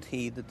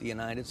guarantee that the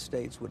United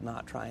States would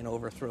not try and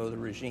overthrow the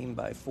regime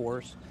by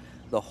force,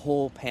 the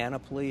whole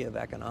panoply of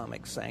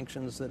economic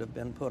sanctions that have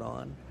been put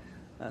on.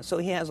 So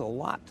he has a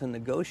lot to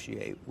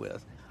negotiate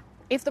with.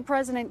 If the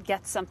president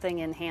gets something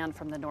in hand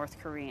from the North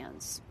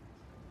Koreans,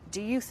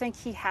 do you think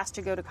he has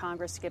to go to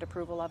Congress to get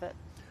approval of it?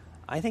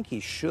 I think he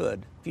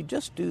should. If you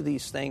just do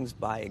these things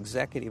by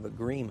executive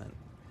agreement,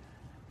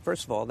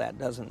 first of all, that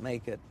doesn't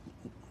make it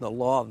the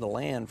law of the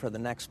land for the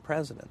next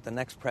president. The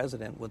next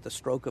president, with the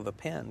stroke of a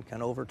pen,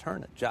 can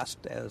overturn it,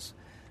 just as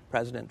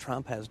President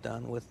Trump has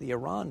done with the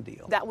Iran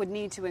deal. That would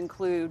need to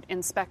include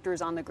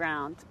inspectors on the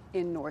ground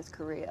in North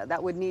Korea.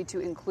 That would need to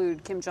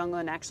include Kim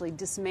Jong-un actually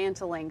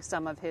dismantling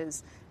some of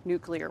his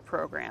nuclear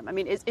program. I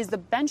mean, is the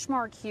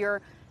benchmark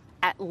here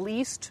at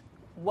least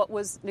what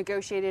was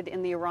negotiated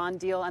in the Iran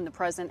deal, and the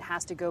president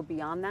has to go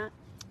beyond that?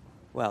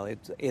 Well,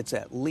 it's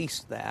at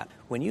least that.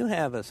 When you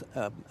have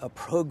a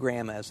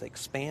program as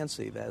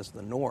expansive as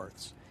the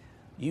North's,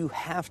 you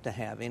have to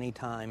have any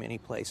time, any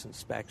place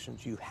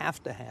inspections. You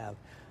have to have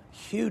a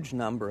huge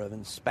number of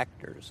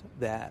inspectors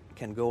that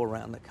can go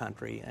around the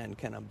country and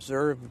can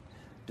observe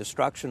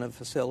destruction of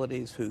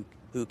facilities, who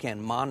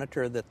can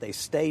monitor that they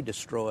stay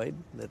destroyed,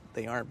 that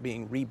they aren't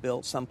being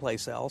rebuilt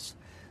someplace else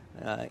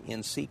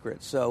in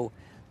secret. So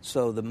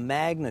the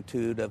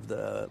magnitude of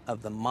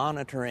the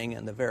monitoring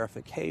and the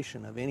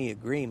verification of any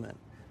agreement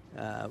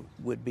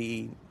would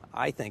be,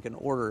 I think, an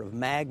order of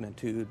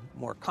magnitude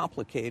more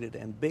complicated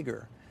and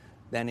bigger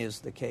than is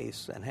the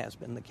case and has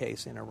been the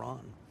case in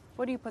Iran.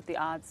 What do you put the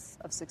odds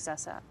of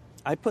success at?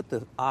 I put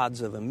the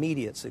odds of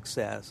immediate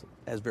success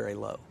as very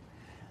low.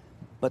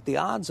 But the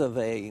odds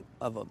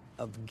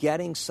of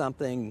getting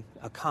something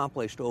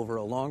accomplished over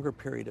a longer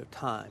period of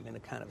time in a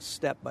kind of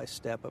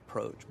step-by-step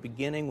approach,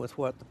 beginning with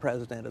what the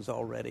president has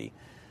already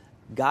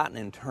gotten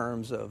in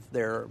terms of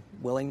their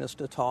willingness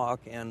to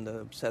talk and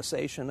the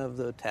cessation of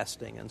the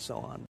testing and so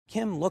on.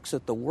 Kim looks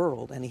at the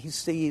world and he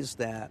sees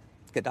that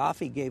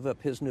Gaddafi gave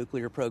up his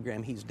nuclear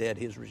program, he's dead,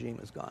 his regime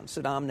is gone.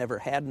 Saddam never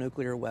had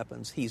nuclear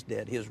weapons, he's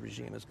dead, his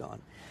regime is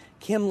gone.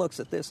 Kim looks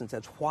at this and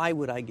says, why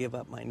would I give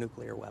up my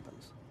nuclear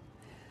weapons?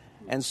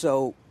 And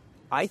so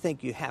I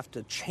think you have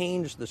to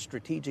change the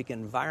strategic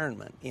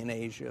environment in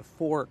Asia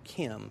for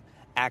Kim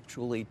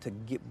actually to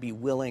be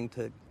willing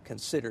to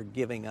consider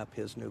giving up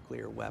his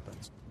nuclear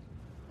weapons.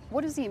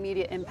 What is the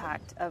immediate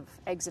impact of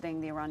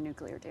exiting the Iran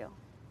nuclear deal?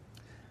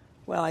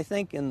 Well, I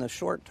think in the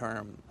short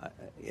term,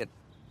 it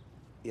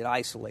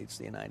isolates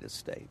the United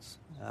States.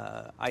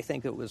 I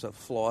think it was a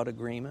flawed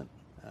agreement.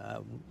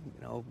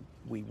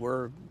 We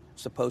were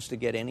supposed to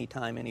get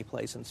anytime, any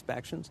place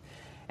inspections.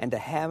 And to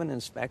have an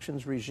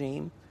inspections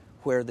regime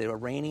where the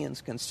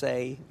Iranians can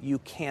say, you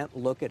can't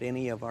look at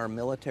any of our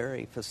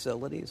military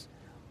facilities,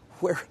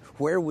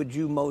 where would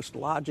you most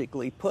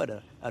logically put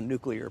a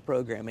nuclear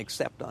program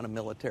except on a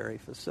military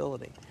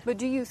facility? But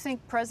do you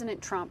think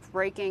President Trump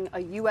breaking a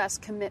U.S.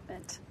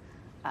 commitment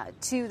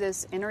to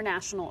this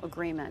international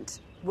agreement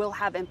will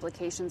have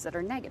implications that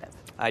are negative.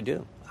 I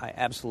do. I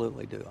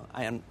absolutely do.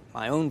 And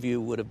my own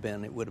view would have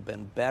been it would have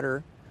been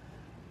better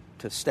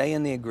to stay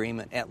in the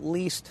agreement at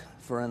least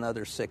for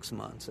another 6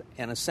 months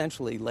and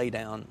essentially lay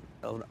down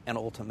an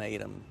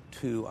ultimatum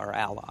to our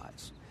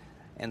allies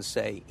and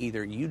say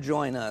either you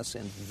join us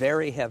in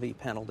very heavy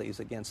penalties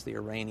against the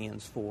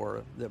Iranians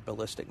for their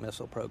ballistic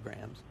missile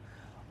programs,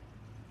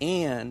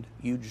 and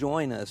you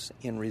join us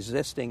in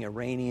resisting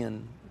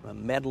Iranian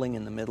meddling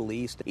in the Middle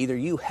East. Either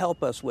you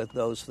help us with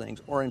those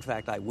things, or in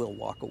fact, I will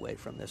walk away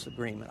from this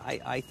agreement.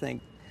 I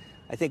think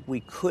we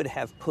could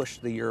have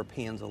pushed the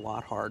Europeans a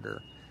lot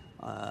harder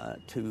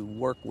to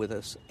work with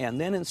us. And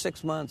then in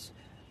 6 months,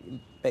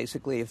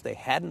 basically, if they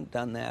hadn't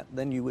done that,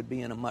 then you would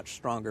be in a much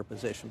stronger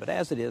position. But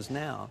as it is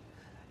now,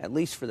 at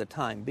least for the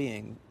time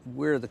being,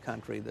 we're the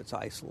country that's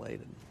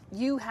isolated.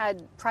 You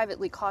had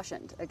privately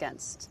cautioned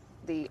against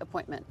the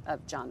appointment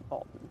of John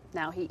Bolton.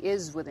 Now he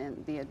is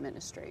within the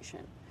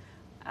administration.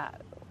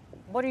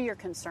 What are your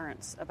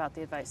concerns about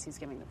the advice he's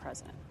giving the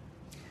president?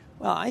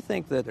 Well, I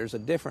think that there's a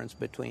difference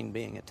between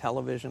being a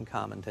television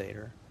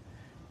commentator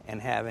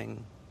and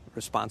having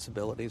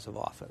responsibilities of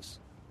office.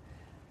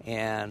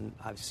 And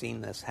I've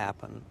seen this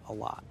happen a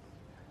lot.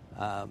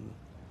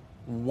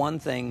 One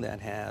thing that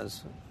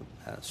has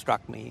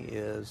struck me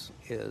is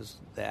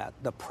that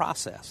the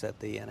process at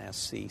the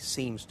NSC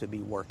seems to be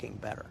working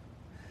better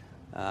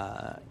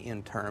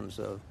in terms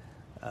of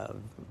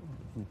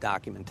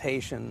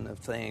documentation of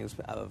things,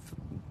 of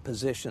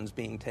positions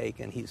being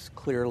taken. He's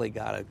clearly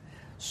got a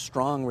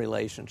strong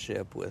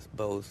relationship with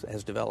both,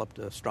 has developed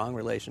a strong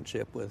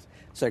relationship with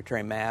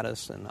Secretary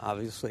Mattis and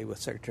obviously with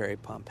Secretary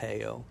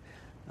Pompeo.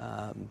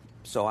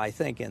 So I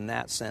think in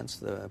that sense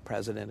the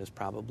president is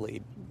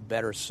probably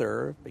better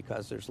served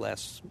because there's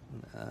less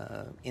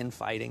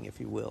infighting, if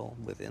you will,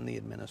 within the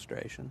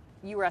administration.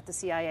 You were at the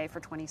CIA for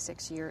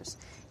 26 years.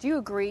 Do you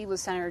agree with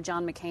Senator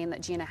John McCain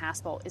that Gina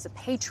Haspel is a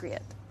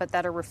patriot, but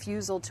that a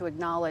refusal to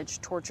acknowledge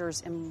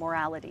torture's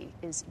immorality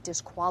is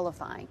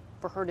disqualifying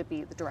for her to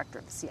be the director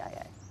of the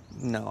CIA?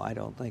 No, I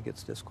don't think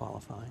it's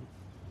disqualifying.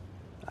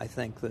 I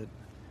think that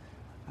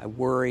I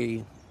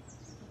worry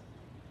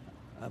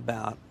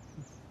about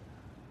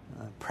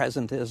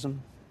presentism.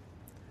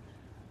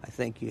 I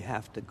think you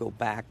have to go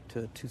back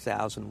to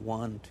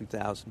 2001,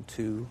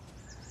 2002,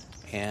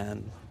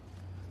 and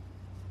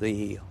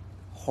the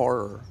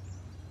horror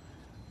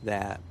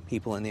that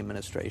people in the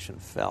administration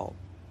felt.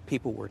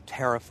 People were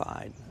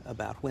terrified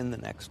about when the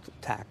next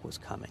attack was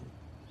coming.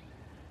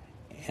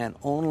 And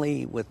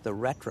only with the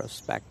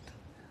retrospect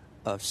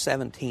of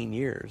 17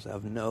 years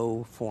of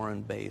no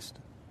foreign-based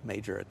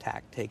major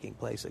attack taking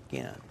place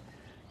again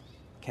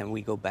can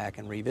we go back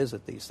and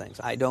revisit these things.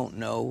 I don't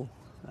know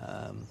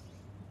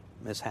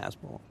Ms.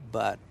 Haspel,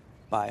 but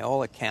by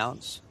all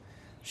accounts,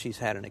 she's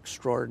had an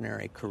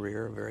extraordinary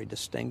career, a very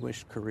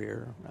distinguished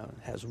career,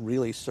 has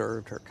really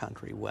served her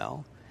country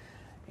well.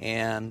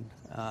 And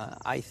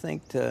I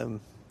think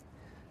to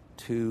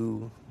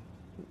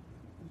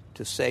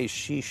say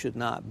she should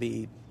not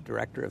be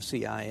director of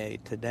CIA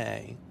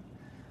today,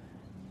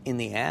 in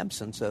the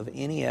absence of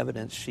any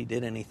evidence she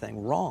did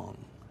anything wrong,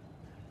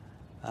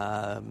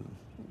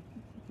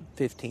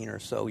 15 or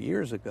so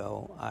years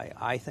ago,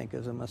 I think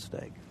is a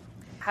mistake.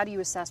 How do you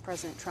assess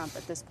President Trump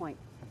at this point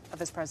of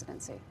his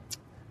presidency?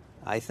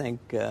 I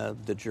think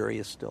the jury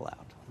is still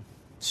out,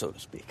 so to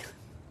speak.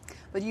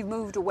 But you've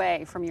moved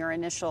away from your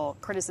initial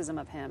criticism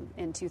of him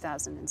in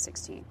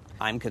 2016.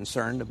 I'm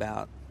concerned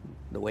about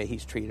the way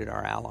he's treated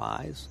our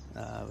allies.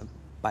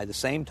 By the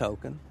same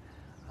token,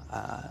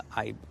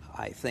 I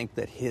think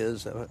that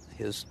his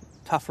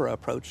tougher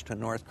approach to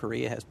North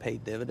Korea has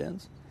paid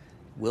dividends.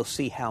 We'll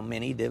see how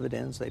many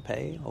dividends they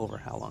pay over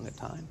how long a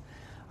time.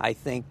 I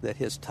think that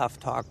his tough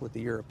talk with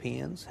the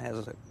Europeans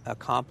has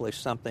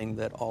accomplished something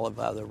that all of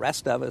the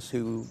rest of us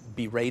who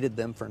berated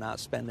them for not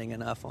spending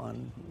enough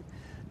on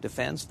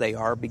defense, they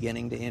are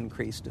beginning to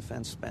increase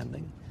defense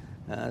spending.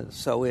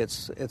 So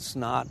it's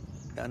not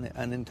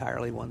an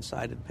entirely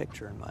one-sided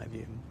picture in my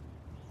view.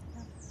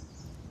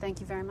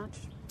 Thank you very much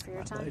for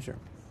your time. My pleasure.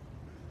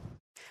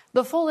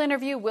 The full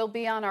interview will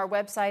be on our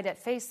website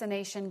at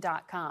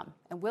facethenation.com,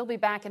 and we'll be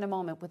back in a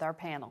moment with our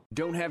panel.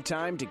 Don't have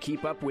time to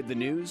keep up with the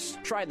news?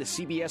 Try the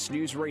CBS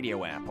News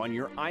Radio app on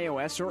your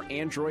iOS or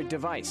Android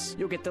device.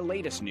 You'll get the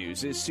latest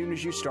news as soon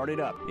as you start it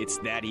up. It's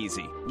that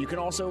easy. You can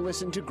also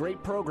listen to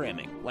great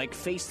programming like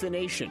Face the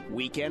Nation,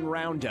 Weekend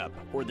Roundup,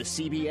 or the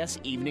CBS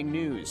Evening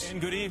News.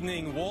 And good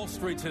evening. Wall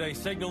Street today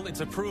signaled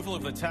its approval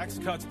of the tax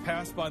cuts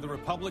passed by the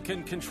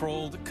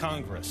Republican-controlled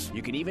Congress.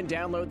 You can even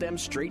download them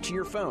straight to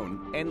your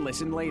phone and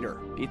listen later.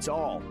 It's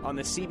all on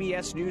the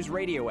CBS News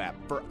Radio app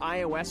for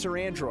iOS or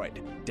Android.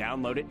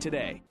 Download it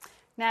today.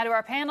 Now to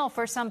our panel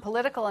for some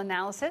political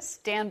analysis.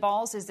 Dan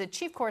Balls is the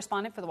chief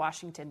correspondent for The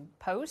Washington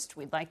Post.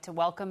 We'd like to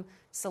welcome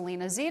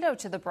Selena Zito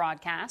to the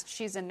broadcast.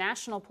 She's a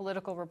national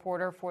political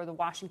reporter for The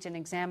Washington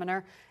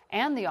Examiner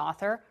and the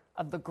author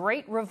of the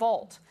Great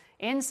Revolt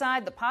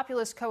inside the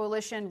populist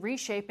coalition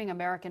reshaping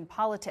American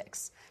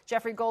politics.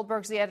 Jeffrey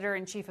Goldberg's the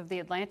editor-in-chief of The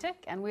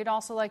Atlantic, and we'd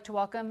also like to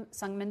welcome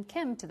Seung-Min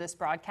Kim to this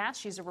broadcast.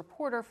 She's a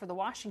reporter for The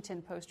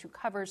Washington Post who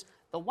covers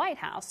the White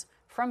House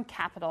from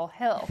Capitol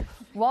Hill.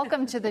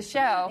 Welcome to the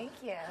show. Thank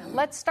you.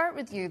 Let's start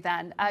with you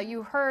then.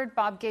 You heard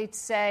Bob Gates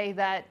say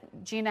that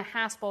Gina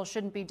Haspel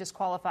shouldn't be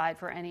disqualified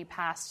for any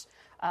past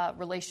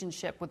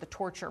relationship with the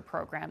torture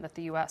program that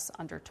the U.S.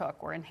 undertook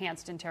or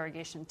enhanced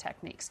interrogation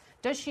techniques.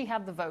 Does she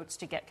have the votes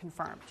to get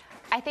confirmed?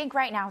 I think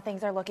right now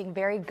things are looking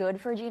very good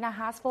for Gina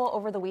Haspel.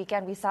 Over the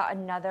weekend, we saw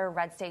another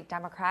red state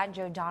Democrat,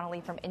 Joe Donnelly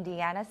from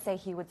Indiana, say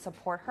he would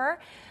support her.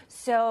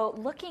 So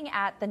looking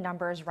at the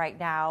numbers right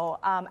now,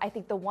 I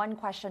think the one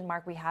question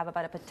mark we have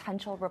about a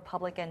potential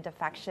Republican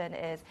defection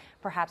is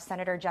perhaps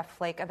Senator Jeff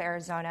Flake of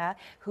Arizona,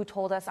 who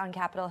told us on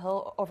Capitol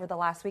Hill over the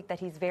last week that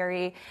he's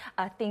very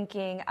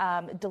thinking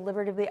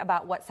deliberatively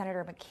about what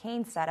Senator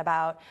McCain said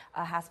about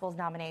Haspel's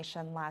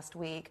nomination last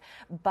week.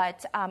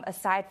 But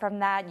aside from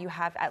that, you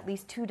have at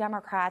least two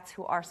Democrats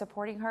who are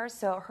supporting her.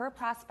 So her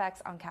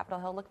prospects on Capitol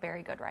Hill look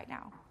very good right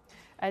now.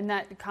 And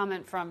that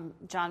comment from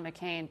John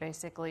McCain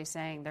basically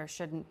saying there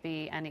shouldn't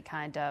be any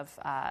kind of,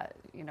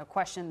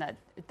 question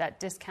that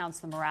discounts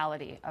the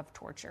morality of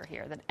torture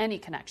here, that any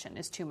connection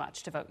is too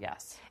much to vote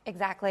yes.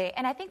 Exactly.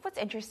 And I think what's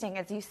interesting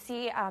is you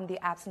see the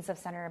absence of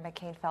Senator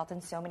McCain felt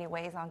in so many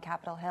ways on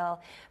Capitol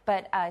Hill.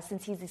 But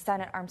since he's the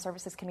Senate Armed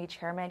Services Committee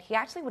chairman, he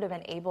actually would have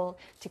been able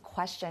to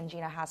question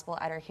Gina Haspel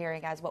at her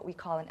hearing as what we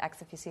call an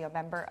ex officio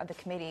member of the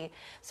committee.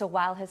 So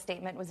while his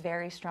statement was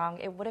very strong,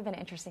 it would have been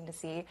interesting to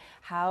see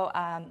how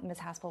Ms.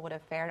 Haspel would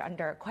have fared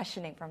under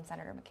questioning from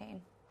Senator McCain.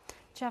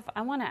 Jeff,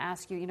 I want to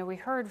ask you, we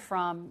heard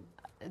from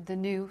the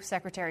new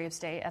Secretary of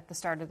State at the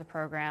start of the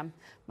program,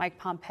 Mike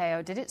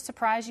Pompeo. Did it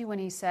surprise you when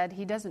he said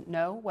he doesn't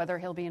know whether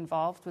he'll be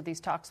involved with these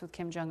talks with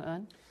Kim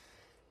Jong-un?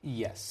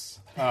 Yes,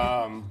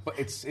 but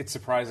it's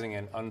surprising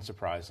and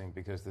unsurprising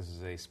because this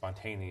is a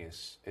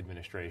spontaneous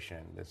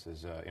administration. This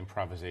is an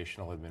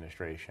improvisational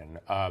administration.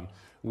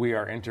 We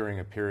are entering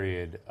a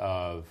period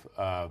of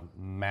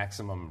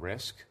maximum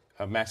risk,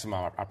 maximum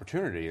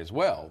opportunity as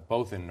well,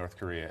 both in North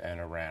Korea and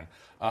Iran.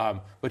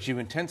 But you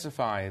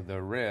intensify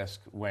the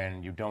risk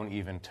when you don't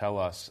even tell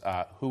us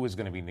who is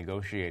going to be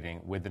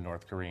negotiating with the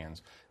North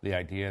Koreans. The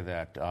idea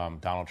that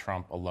Donald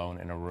Trump alone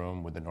in a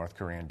room with the North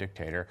Korean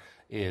dictator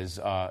is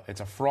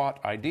it's a fraught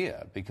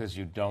idea because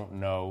you don't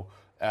know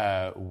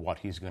what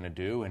he's going to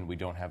do, and we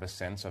don't have a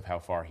sense of how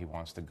far he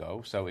wants to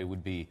go. So it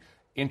would be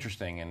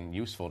interesting and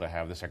useful to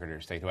have the Secretary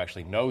of State, who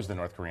actually knows the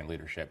North Korean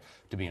leadership,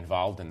 to be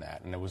involved in that.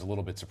 And it was a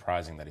little bit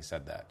surprising that he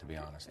said that, to be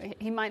honest.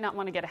 He might not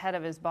want to get ahead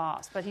of his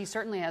boss, but he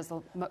certainly has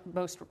the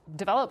most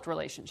developed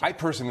relationship. I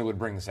personally would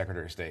bring the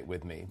Secretary of State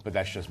with me, but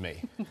that's just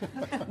me.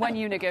 When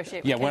you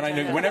negotiate with Yeah,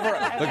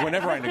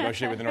 whenever I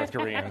negotiate with the North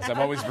Koreans, I'm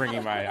always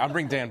bringing I'll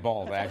bring Dan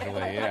Bald,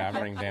 actually. Yeah, I'm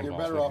bringing Dan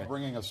Bald. You're better off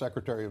bringing a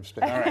Secretary of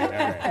State. All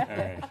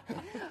right.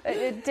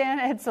 Dan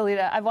and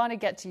Selena, I want to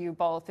get to you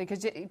both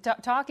because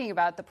talking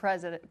about the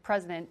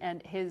president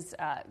and his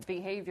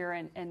behavior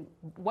and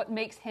what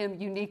makes him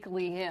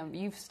uniquely him,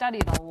 you've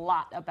studied a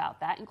lot about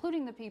that,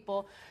 including the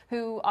people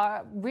who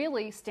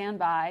really stand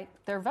by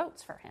their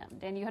votes for him.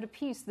 And you had a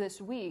piece this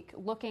week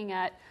looking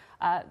at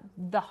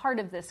the heart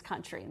of this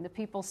country and the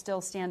people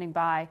still standing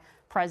by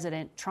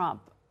President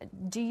Trump.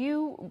 Do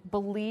you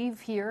believe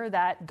here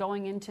that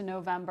going into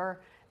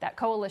November, that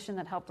coalition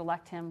that helped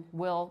elect him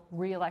will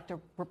re-elect a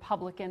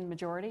Republican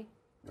majority?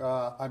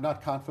 I'm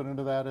not confident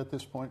of that at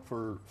this point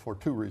for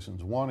two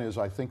reasons. One is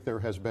I think there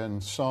has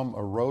been some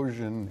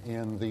erosion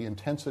in the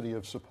intensity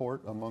of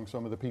support among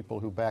some of the people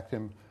who backed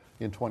him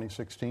in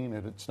 2016.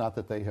 And it's not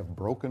that they have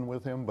broken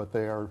with him, but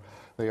they are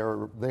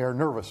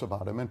nervous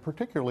about him, and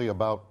particularly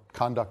about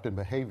conduct and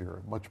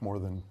behavior, much more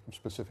than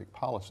specific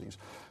policies.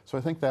 So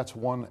I think that's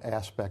one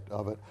aspect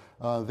of it.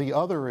 The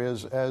other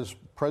is, as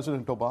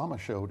President Obama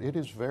showed, it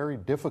is very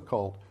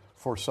difficult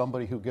for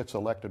somebody who gets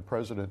elected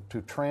president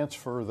to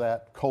transfer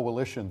that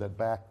coalition that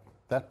backed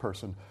that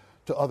person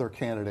to other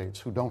candidates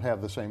who don't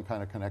have the same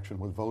kind of connection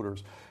with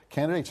voters.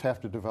 Candidates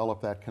have to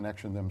develop that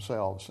connection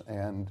themselves,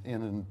 and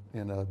in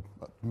a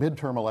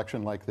midterm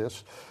election like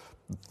this,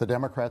 the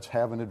Democrats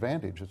have an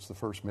advantage. It's the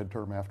first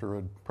midterm after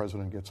a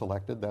president gets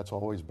elected. That's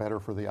always better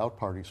for the out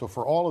party. So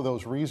for all of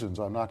those reasons,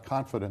 I'm not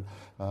confident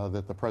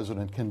that the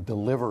president can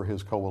deliver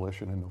his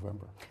coalition in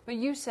November. But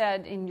you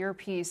said in your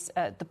piece,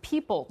 the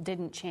people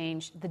didn't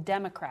change, the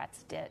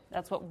Democrats did.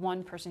 That's what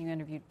one person you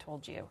interviewed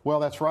told you.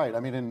 Well, that's right.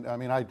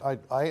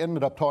 I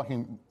ended up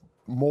talking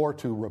more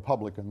to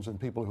Republicans and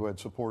people who had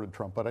supported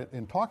Trump. But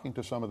in talking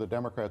to some of the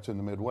Democrats in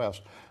the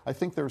Midwest, I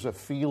think there's a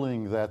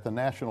feeling that the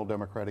National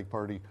Democratic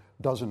Party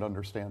doesn't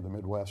understand the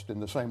Midwest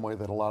in the same way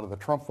that a lot of the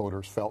Trump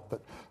voters felt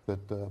that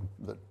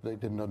they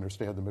didn't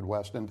understand the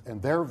Midwest.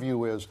 And their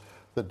view is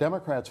the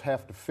Democrats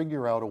have to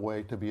figure out a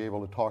way to be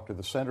able to talk to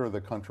the center of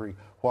the country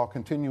while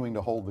continuing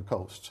to hold the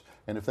coasts.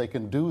 And if they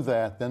can do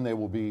that, then they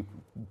will be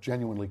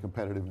genuinely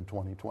competitive in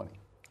 2020.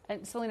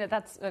 And Selena,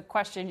 that's a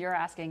question you're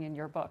asking in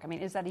your book. I mean,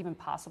 is that even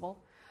possible?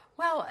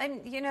 Well, and,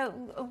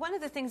 one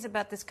of the things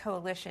about this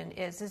coalition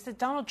is that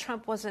Donald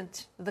Trump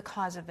wasn't the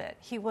cause of it.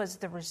 He was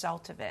the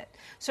result of it.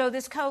 So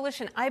this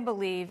coalition, I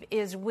believe,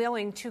 is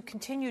willing to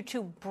continue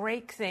to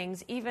break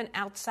things even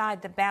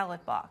outside the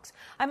ballot box.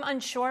 I'm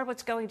unsure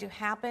what's going to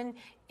happen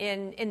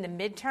in the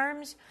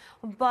midterms,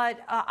 but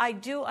I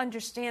do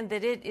understand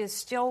that it is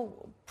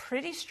still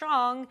pretty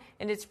strong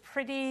and it's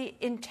pretty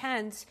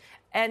intense.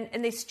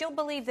 And they still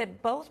believe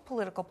that both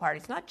political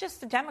parties, not just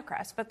the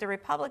Democrats, but the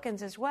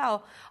Republicans as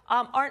well,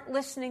 aren't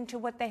listening to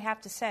what they have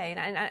to say.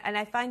 And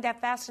I find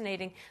that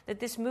fascinating that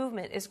this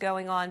movement is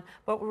going on,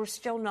 but we're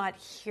still not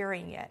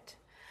hearing it.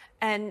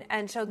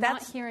 And so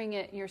that's not hearing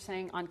it. You're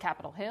saying on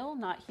Capitol Hill,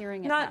 not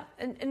hearing it.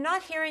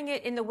 Not hearing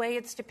it in the way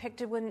it's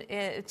depicted when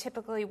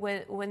typically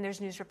when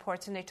there's news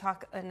reports and they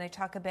talk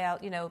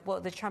about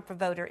the Trump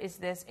voter is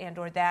this and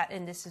or that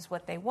and this is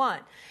what they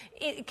want.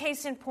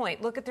 Case in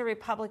point, look at the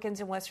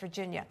Republicans in West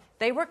Virginia.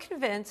 They were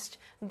convinced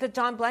that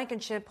Don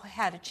Blankenship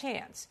had a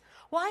chance.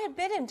 Well, I have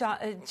been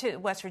to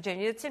West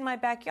Virginia. It's in my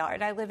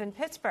backyard. I live in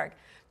Pittsburgh.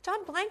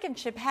 Don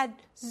Blankenship had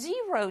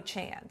zero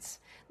chance.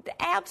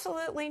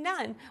 Absolutely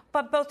none.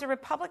 But both the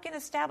Republican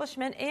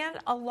establishment and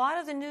a lot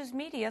of the news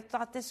media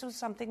thought this was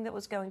something that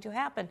was going to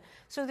happen.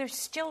 So they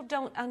still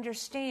don't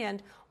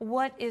understand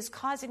what is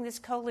causing this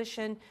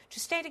coalition to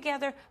stay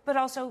together, but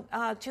also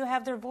to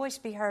have their voice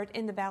be heard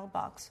in the ballot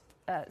box.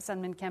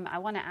 Seung-Min Kim, I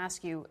want to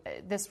ask you,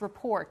 this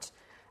report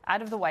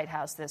out of the White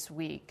House this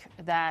week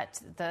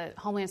that the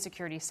Homeland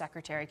Security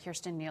Secretary,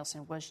 Kirstjen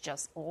Nielsen, was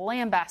just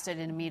lambasted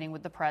in a meeting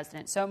with the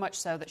president, so much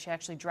so that she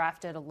actually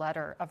drafted a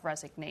letter of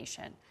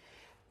resignation.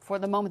 For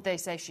the moment they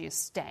say she is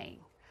staying.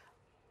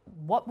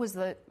 What was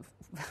the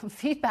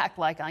feedback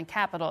like on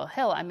Capitol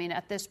Hill? I mean,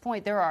 at this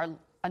point, there are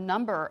a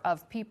number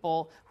of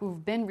people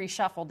who've been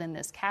reshuffled in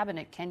this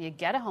cabinet. Can you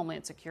get a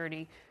Homeland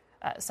Security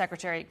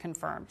Secretary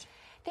confirmed?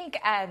 I think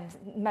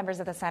members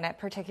of the Senate,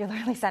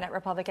 particularly Senate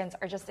Republicans,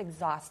 are just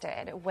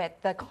exhausted with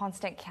the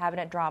constant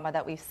cabinet drama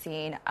that we've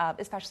seen,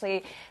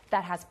 especially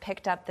that has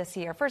picked up this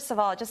year. First of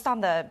all, just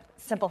on the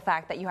simple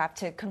fact that you have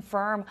to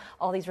confirm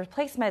all these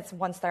replacements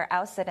once they're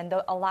ousted, and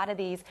a lot of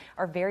these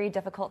are very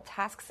difficult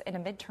tasks in a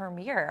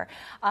midterm year.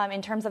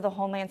 In terms of the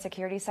Homeland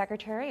Security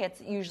Secretary,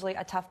 it's usually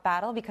a tough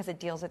battle because it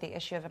deals with the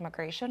issue of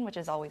immigration, which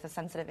is always a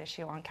sensitive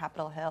issue on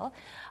Capitol Hill.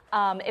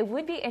 It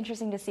would be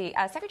interesting to see.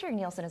 Secretary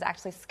Nielsen is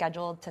actually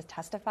scheduled to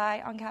testify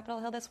on Capitol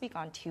Hill this week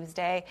on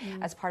Tuesday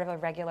as part of a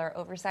regular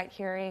oversight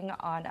hearing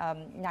on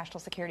national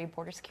security,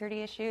 border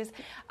security issues.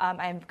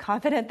 I'm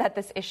confident that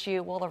this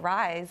issue will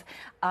arise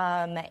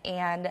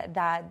and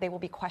that they will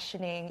be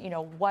questioning,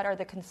 what are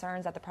the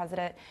concerns that the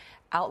president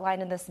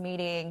outlined in this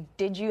meeting?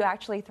 Did you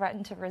actually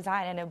threaten to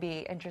resign? And it'll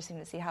be interesting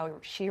to see how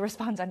she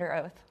responds under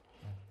oath.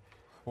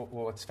 Well,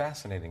 what's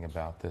fascinating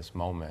about this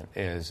moment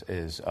is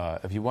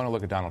if you want to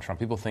look at Donald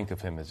Trump, people think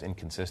of him as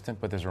inconsistent,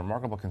 but there's a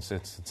remarkable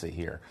consistency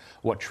here.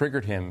 What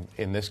triggered him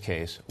in this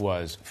case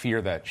was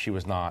fear that she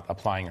was not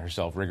applying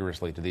herself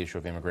rigorously to the issue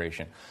of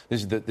immigration.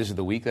 This is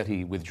the week that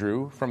he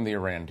withdrew from the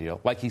Iran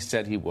deal, like he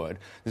said he would.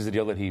 This is the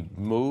deal that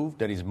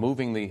he's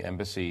moving the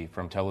embassy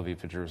from Tel Aviv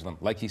to Jerusalem,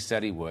 like he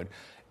said he would.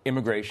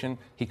 Immigration,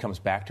 he comes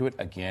back to it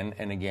again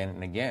and again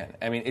and again.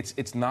 I mean,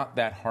 it's not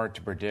that hard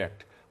to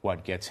predict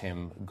what gets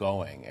him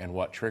going and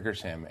what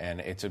triggers him.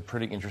 And it's a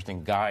pretty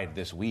interesting guide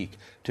this week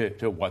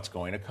to what's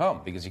going to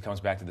come, because he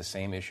comes back to the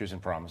same issues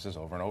and promises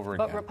over and over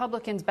again. But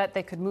Republicans bet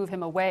they could move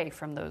him away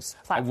from those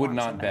platforms. I would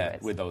not bet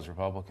with those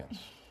Republicans.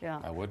 Yeah.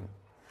 I wouldn't.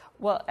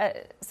 Well,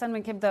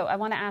 Seung-Min Kim, though, I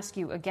want to ask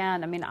you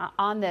again, I mean,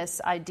 on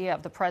this idea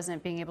of the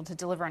president being able to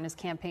deliver on his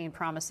campaign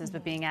promises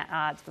but being at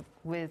odds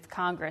with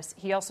Congress,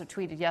 he also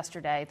tweeted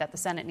yesterday that the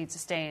Senate needs to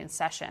stay in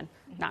session,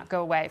 not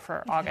go away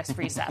for August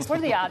recess. What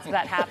are the odds of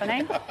that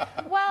happening?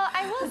 Well,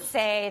 I will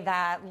say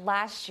that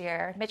last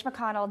year, Mitch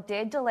McConnell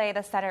did delay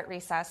the Senate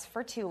recess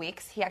for 2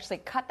 weeks. He actually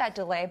cut that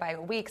delay by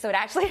a week, so it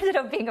actually ended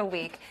up being a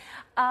week.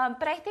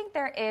 But I think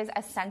there is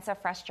a sense of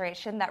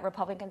frustration that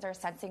Republicans are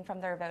sensing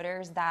from their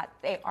voters that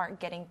they aren't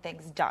getting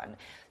things done.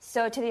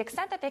 So to the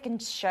extent that they can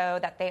show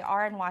that they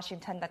are in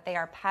Washington, that they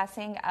are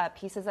passing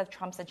pieces of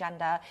Trump's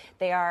agenda,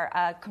 they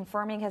are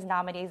confirming his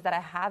nominees that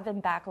have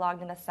been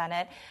backlogged in the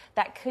Senate,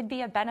 that could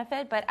be a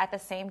benefit. But at the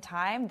same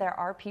time, there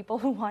are people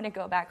who want to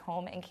go back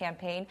home and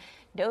campaign.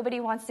 Nobody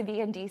wants to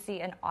be in D.C.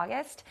 in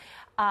August.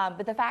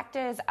 But the fact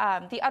is,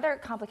 the other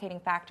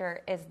complicating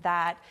factor is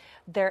that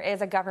there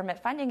is a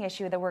government funding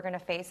issue that we're going to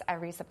face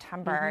every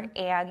September.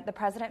 And the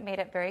president made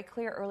it very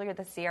clear earlier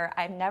this year,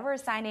 I'm never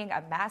signing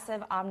a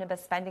massive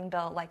omnibus spending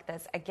bill like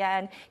this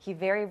again. He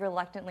very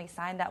reluctantly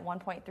signed that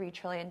 $1.3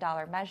 trillion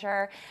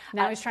measure.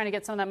 Now he's trying to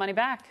get some of that money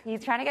back.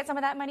 He's trying to get some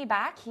of that money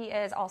back. He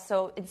is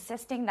also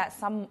insisting that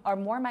some or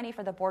more money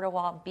for the border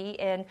wall be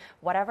in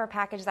whatever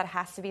package that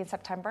has to be in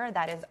September.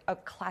 That is a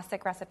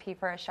classic recipe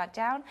for a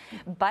shutdown.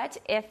 But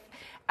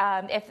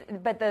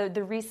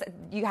the recess,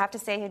 you have to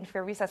say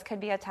for recess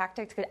could be a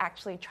tactic to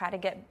actually try to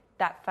get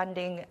that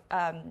funding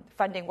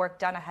work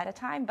done ahead of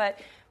time. But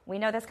We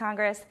know this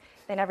Congress,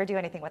 they never do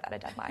anything without a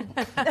deadline.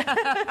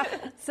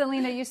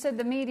 Selena, you said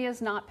the media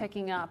is not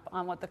picking up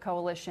on what the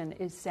coalition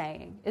is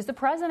saying. Is the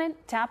president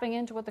tapping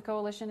into what the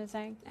coalition is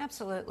saying?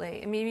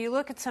 Absolutely. I mean, you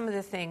look at some of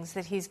the things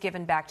that he's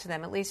given back to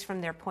them, at least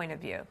from their point of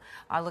view.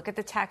 Look at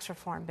the tax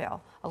reform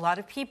bill. A lot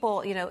of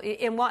people, you know,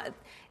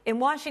 in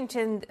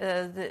Washington,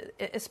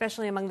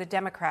 especially among the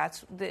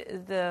Democrats,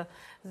 the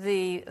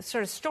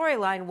sort of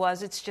storyline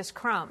was it's just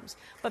crumbs.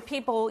 But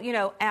people, you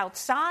know,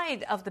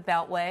 outside of the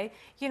Beltway,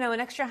 you know, an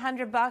extra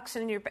 $100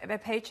 in your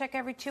paycheck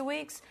every 2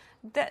 weeks,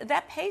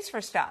 that pays for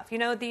stuff. You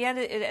know, at the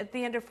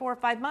end of 4 or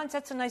 5 months,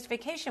 that's a nice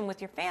vacation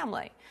with your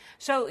family.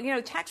 So, you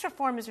know, tax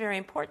reform is very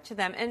important to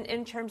them, and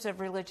in terms of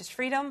religious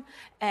freedom,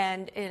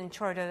 and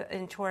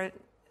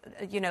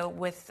you know,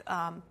 with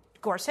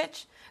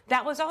Gorsuch,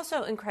 that was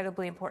also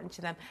incredibly important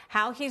to them.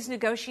 How he's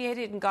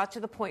negotiated and got to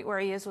the point where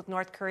he is with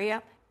North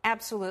Korea,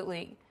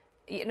 absolutely.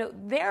 You know,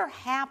 they're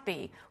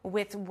happy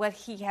with what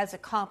he has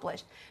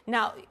accomplished.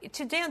 Now,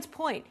 to Dan's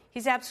point,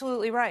 he's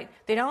absolutely right.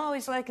 They don't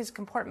always like his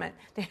comportment.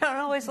 They don't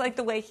always like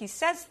the way he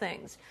says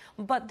things.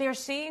 But they're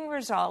seeing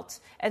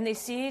results, and they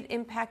see it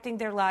impacting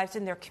their lives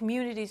and their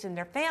communities and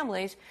their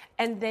families,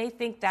 and they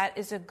think that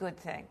is a good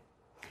thing.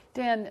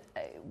 Dan,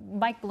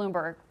 Mike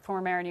Bloomberg,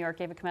 former mayor of New York,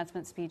 gave a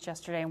commencement speech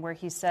yesterday where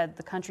he said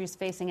the country is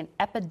facing an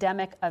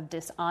epidemic of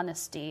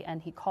dishonesty,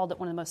 and he called it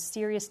one of the most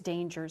serious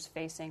dangers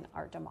facing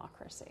our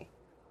democracy.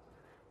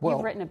 Well,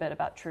 you've written a bit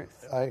about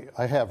truth.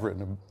 I have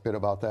written a bit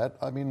about that.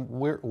 I mean,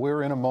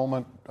 we're in a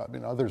moment, I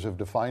mean, others have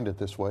defined it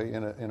this way,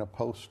 in a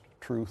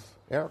post-truth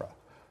era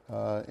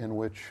in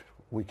which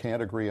we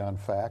can't agree on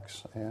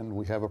facts, and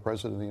we have a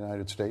president of the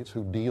United States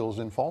who deals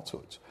in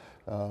falsehoods.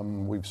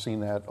 We've seen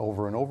that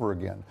over and over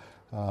again.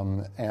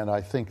 And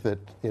I think that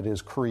it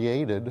has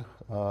created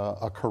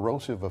a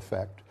corrosive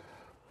effect,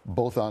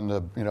 both on the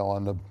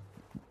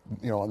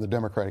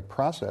democratic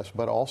process,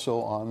 but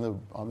also on the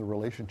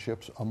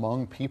relationships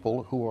among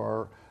people who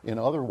are in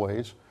other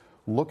ways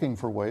looking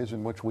for ways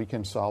in which we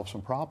can solve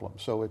some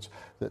problems. So it's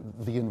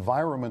the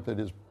environment that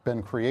has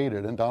been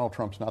created, and Donald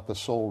Trump's not the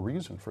sole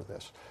reason for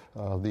this.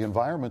 The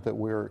environment that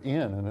we're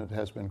in, and it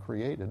has been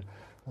created,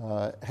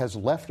 has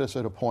left us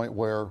at a point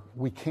where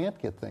we can't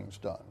get things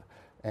done.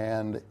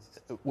 And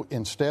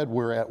instead,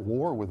 we're at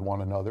war with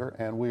one another,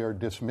 and we are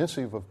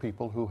dismissive of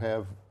people who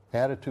have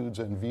attitudes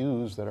and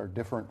views that are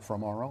different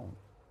from our own.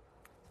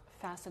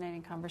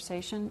 Fascinating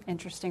conversation.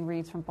 Interesting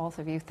reads from both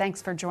of you.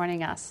 Thanks for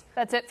joining us.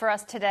 That's it for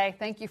us today.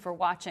 Thank you for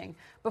watching.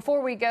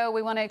 Before we go,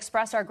 we want to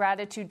express our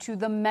gratitude to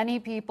the many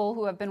people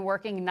who have been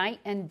working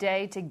night and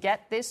day to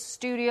get this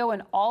studio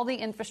and all the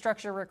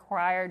infrastructure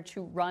required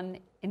to run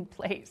in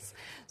place.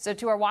 So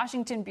to our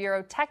Washington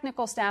Bureau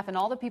technical staff and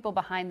all the people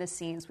behind the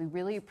scenes, we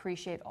really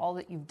appreciate all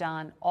that you've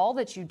done, all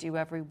that you do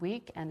every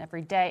week and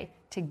every day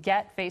to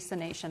get Face the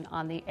Nation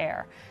on the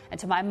air. And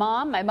to my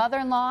mom, my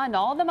mother-in-law, and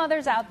all the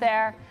mothers out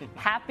there,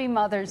 happy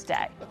Mother's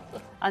Day.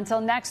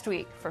 Until next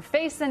week, for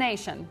Face the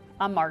Nation,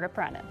 I'm Margaret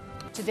Brennan.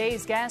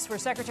 Today's guests were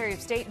Secretary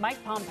of State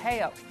Mike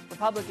Pompeo,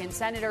 Republican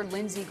Senator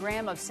Lindsey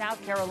Graham of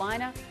South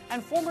Carolina,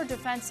 and former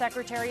Defense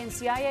Secretary and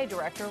CIA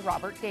Director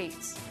Robert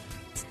Gates.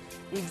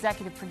 The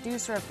executive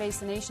producer of Face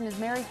the Nation is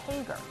Mary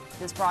Hager.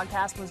 This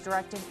broadcast was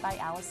directed by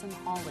Allison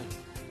Hawley.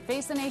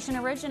 Face the Nation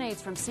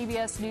originates from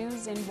CBS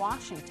News in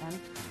Washington.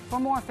 For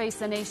more Face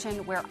the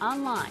Nation, we're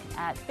online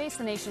at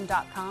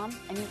facethenation.com,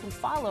 and you can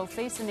follow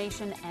Face the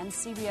Nation and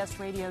CBS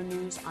Radio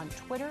News on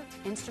Twitter,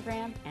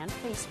 Instagram, and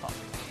Facebook.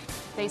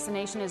 Face the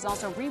Nation is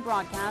also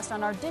rebroadcast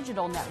on our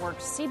digital network,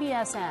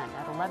 CBSN,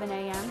 at 11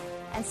 a.m.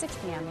 and 6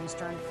 p.m.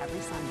 Eastern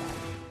every Sunday.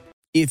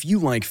 If you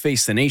like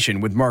Face the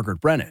Nation with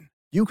Margaret Brennan,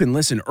 you can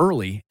listen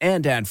early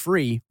and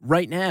ad-free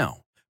right now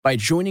by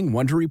joining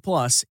Wondery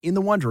Plus in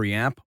the Wondery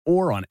app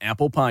or on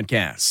Apple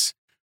Podcasts.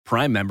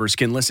 Prime members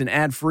can listen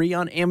ad-free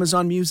on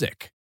Amazon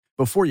Music.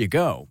 Before you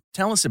go,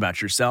 tell us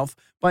about yourself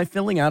by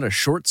filling out a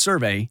short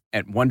survey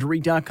at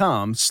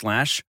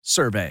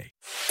Wondery.com/survey.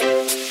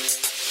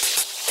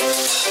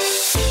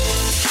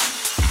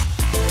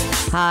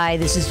 Hi,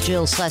 this is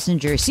Jill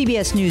Schlesinger,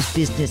 CBS News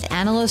business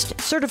analyst,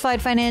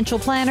 certified financial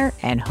planner,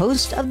 and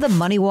host of the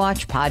Money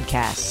Watch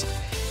podcast.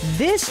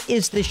 This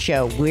is the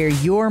show where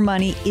your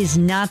money is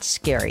not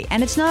scary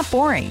and it's not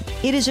boring.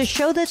 It is a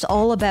show that's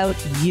all about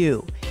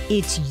you.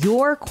 It's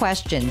your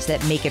questions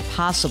that make it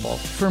possible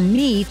for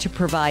me to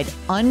provide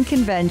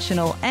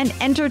unconventional and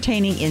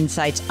entertaining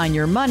insights on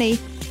your money,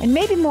 and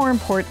maybe more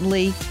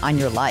importantly, on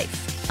your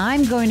life.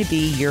 I'm going to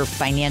be your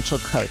financial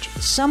coach,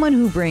 someone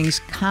who brings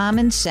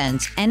common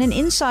sense and an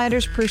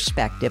insider's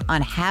perspective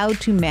on how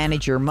to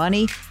manage your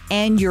money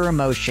and your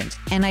emotions.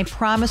 And I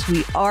promise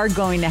we are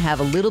going to have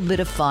a little bit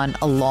of fun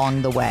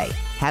along the way.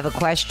 Have a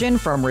question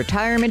from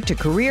retirement to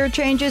career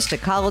changes to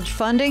college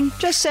funding?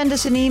 Just send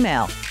us an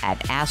email at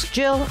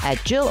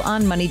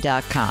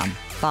AskJill@JillOnMoney.com.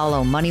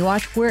 Follow Money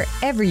Watch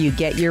wherever you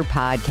get your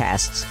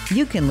podcasts.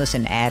 You can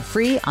listen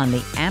ad-free on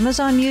the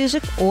Amazon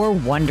Music or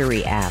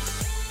Wondery app.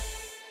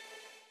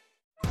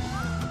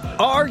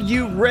 Are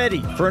you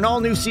ready for an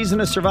all-new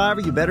season of Survivor?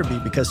 You better be,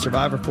 because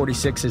Survivor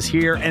 46 is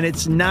here, and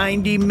it's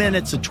 90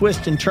 minutes of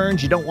twists and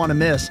turns you don't want to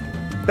miss.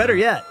 Better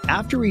yet,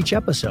 after each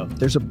episode,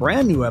 there's a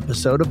brand new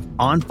episode of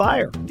On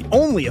Fire, the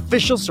only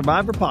official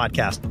Survivor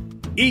podcast.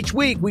 Each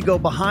week, we go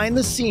behind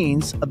the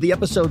scenes of the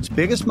episode's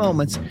biggest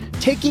moments,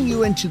 taking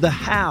you into the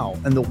how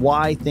and the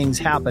why things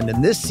happened.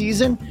 And this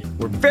season,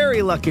 we're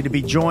very lucky to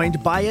be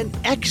joined by an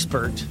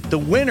expert, the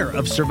winner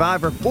of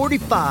Survivor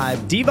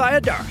 45, Dee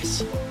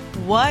Valladares.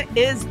 What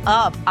is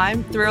up?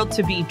 I'm thrilled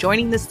to be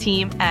joining this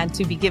team and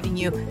to be giving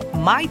you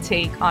my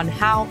take on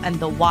how and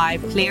the why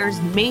players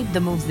made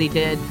the moves they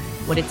did,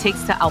 what it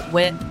takes to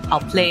outwit,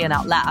 outplay, and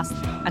outlast,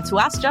 and to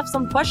ask Jeff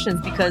some questions,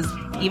 because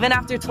even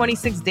after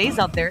 26 days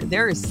out there,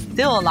 there is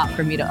still a lot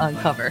for me to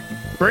uncover.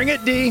 Bring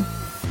it, Dee.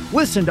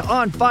 Listen to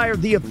On Fire,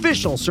 the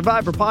official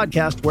Survivor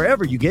podcast,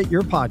 wherever you get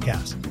your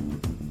podcasts.